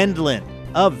Wendland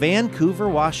of Vancouver,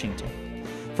 Washington.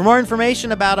 For more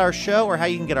information about our show or how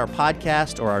you can get our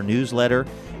podcast or our newsletter,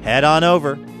 head on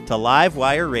over to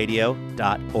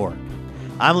livewireradio.org.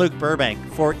 I'm Luke Burbank.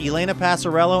 For Elena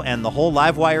Passarello and the whole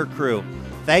Livewire crew,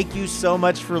 thank you so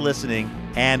much for listening,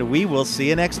 and we will see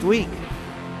you next week.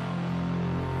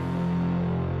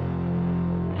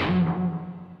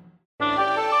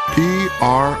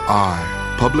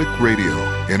 PRI, Public Radio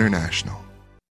International.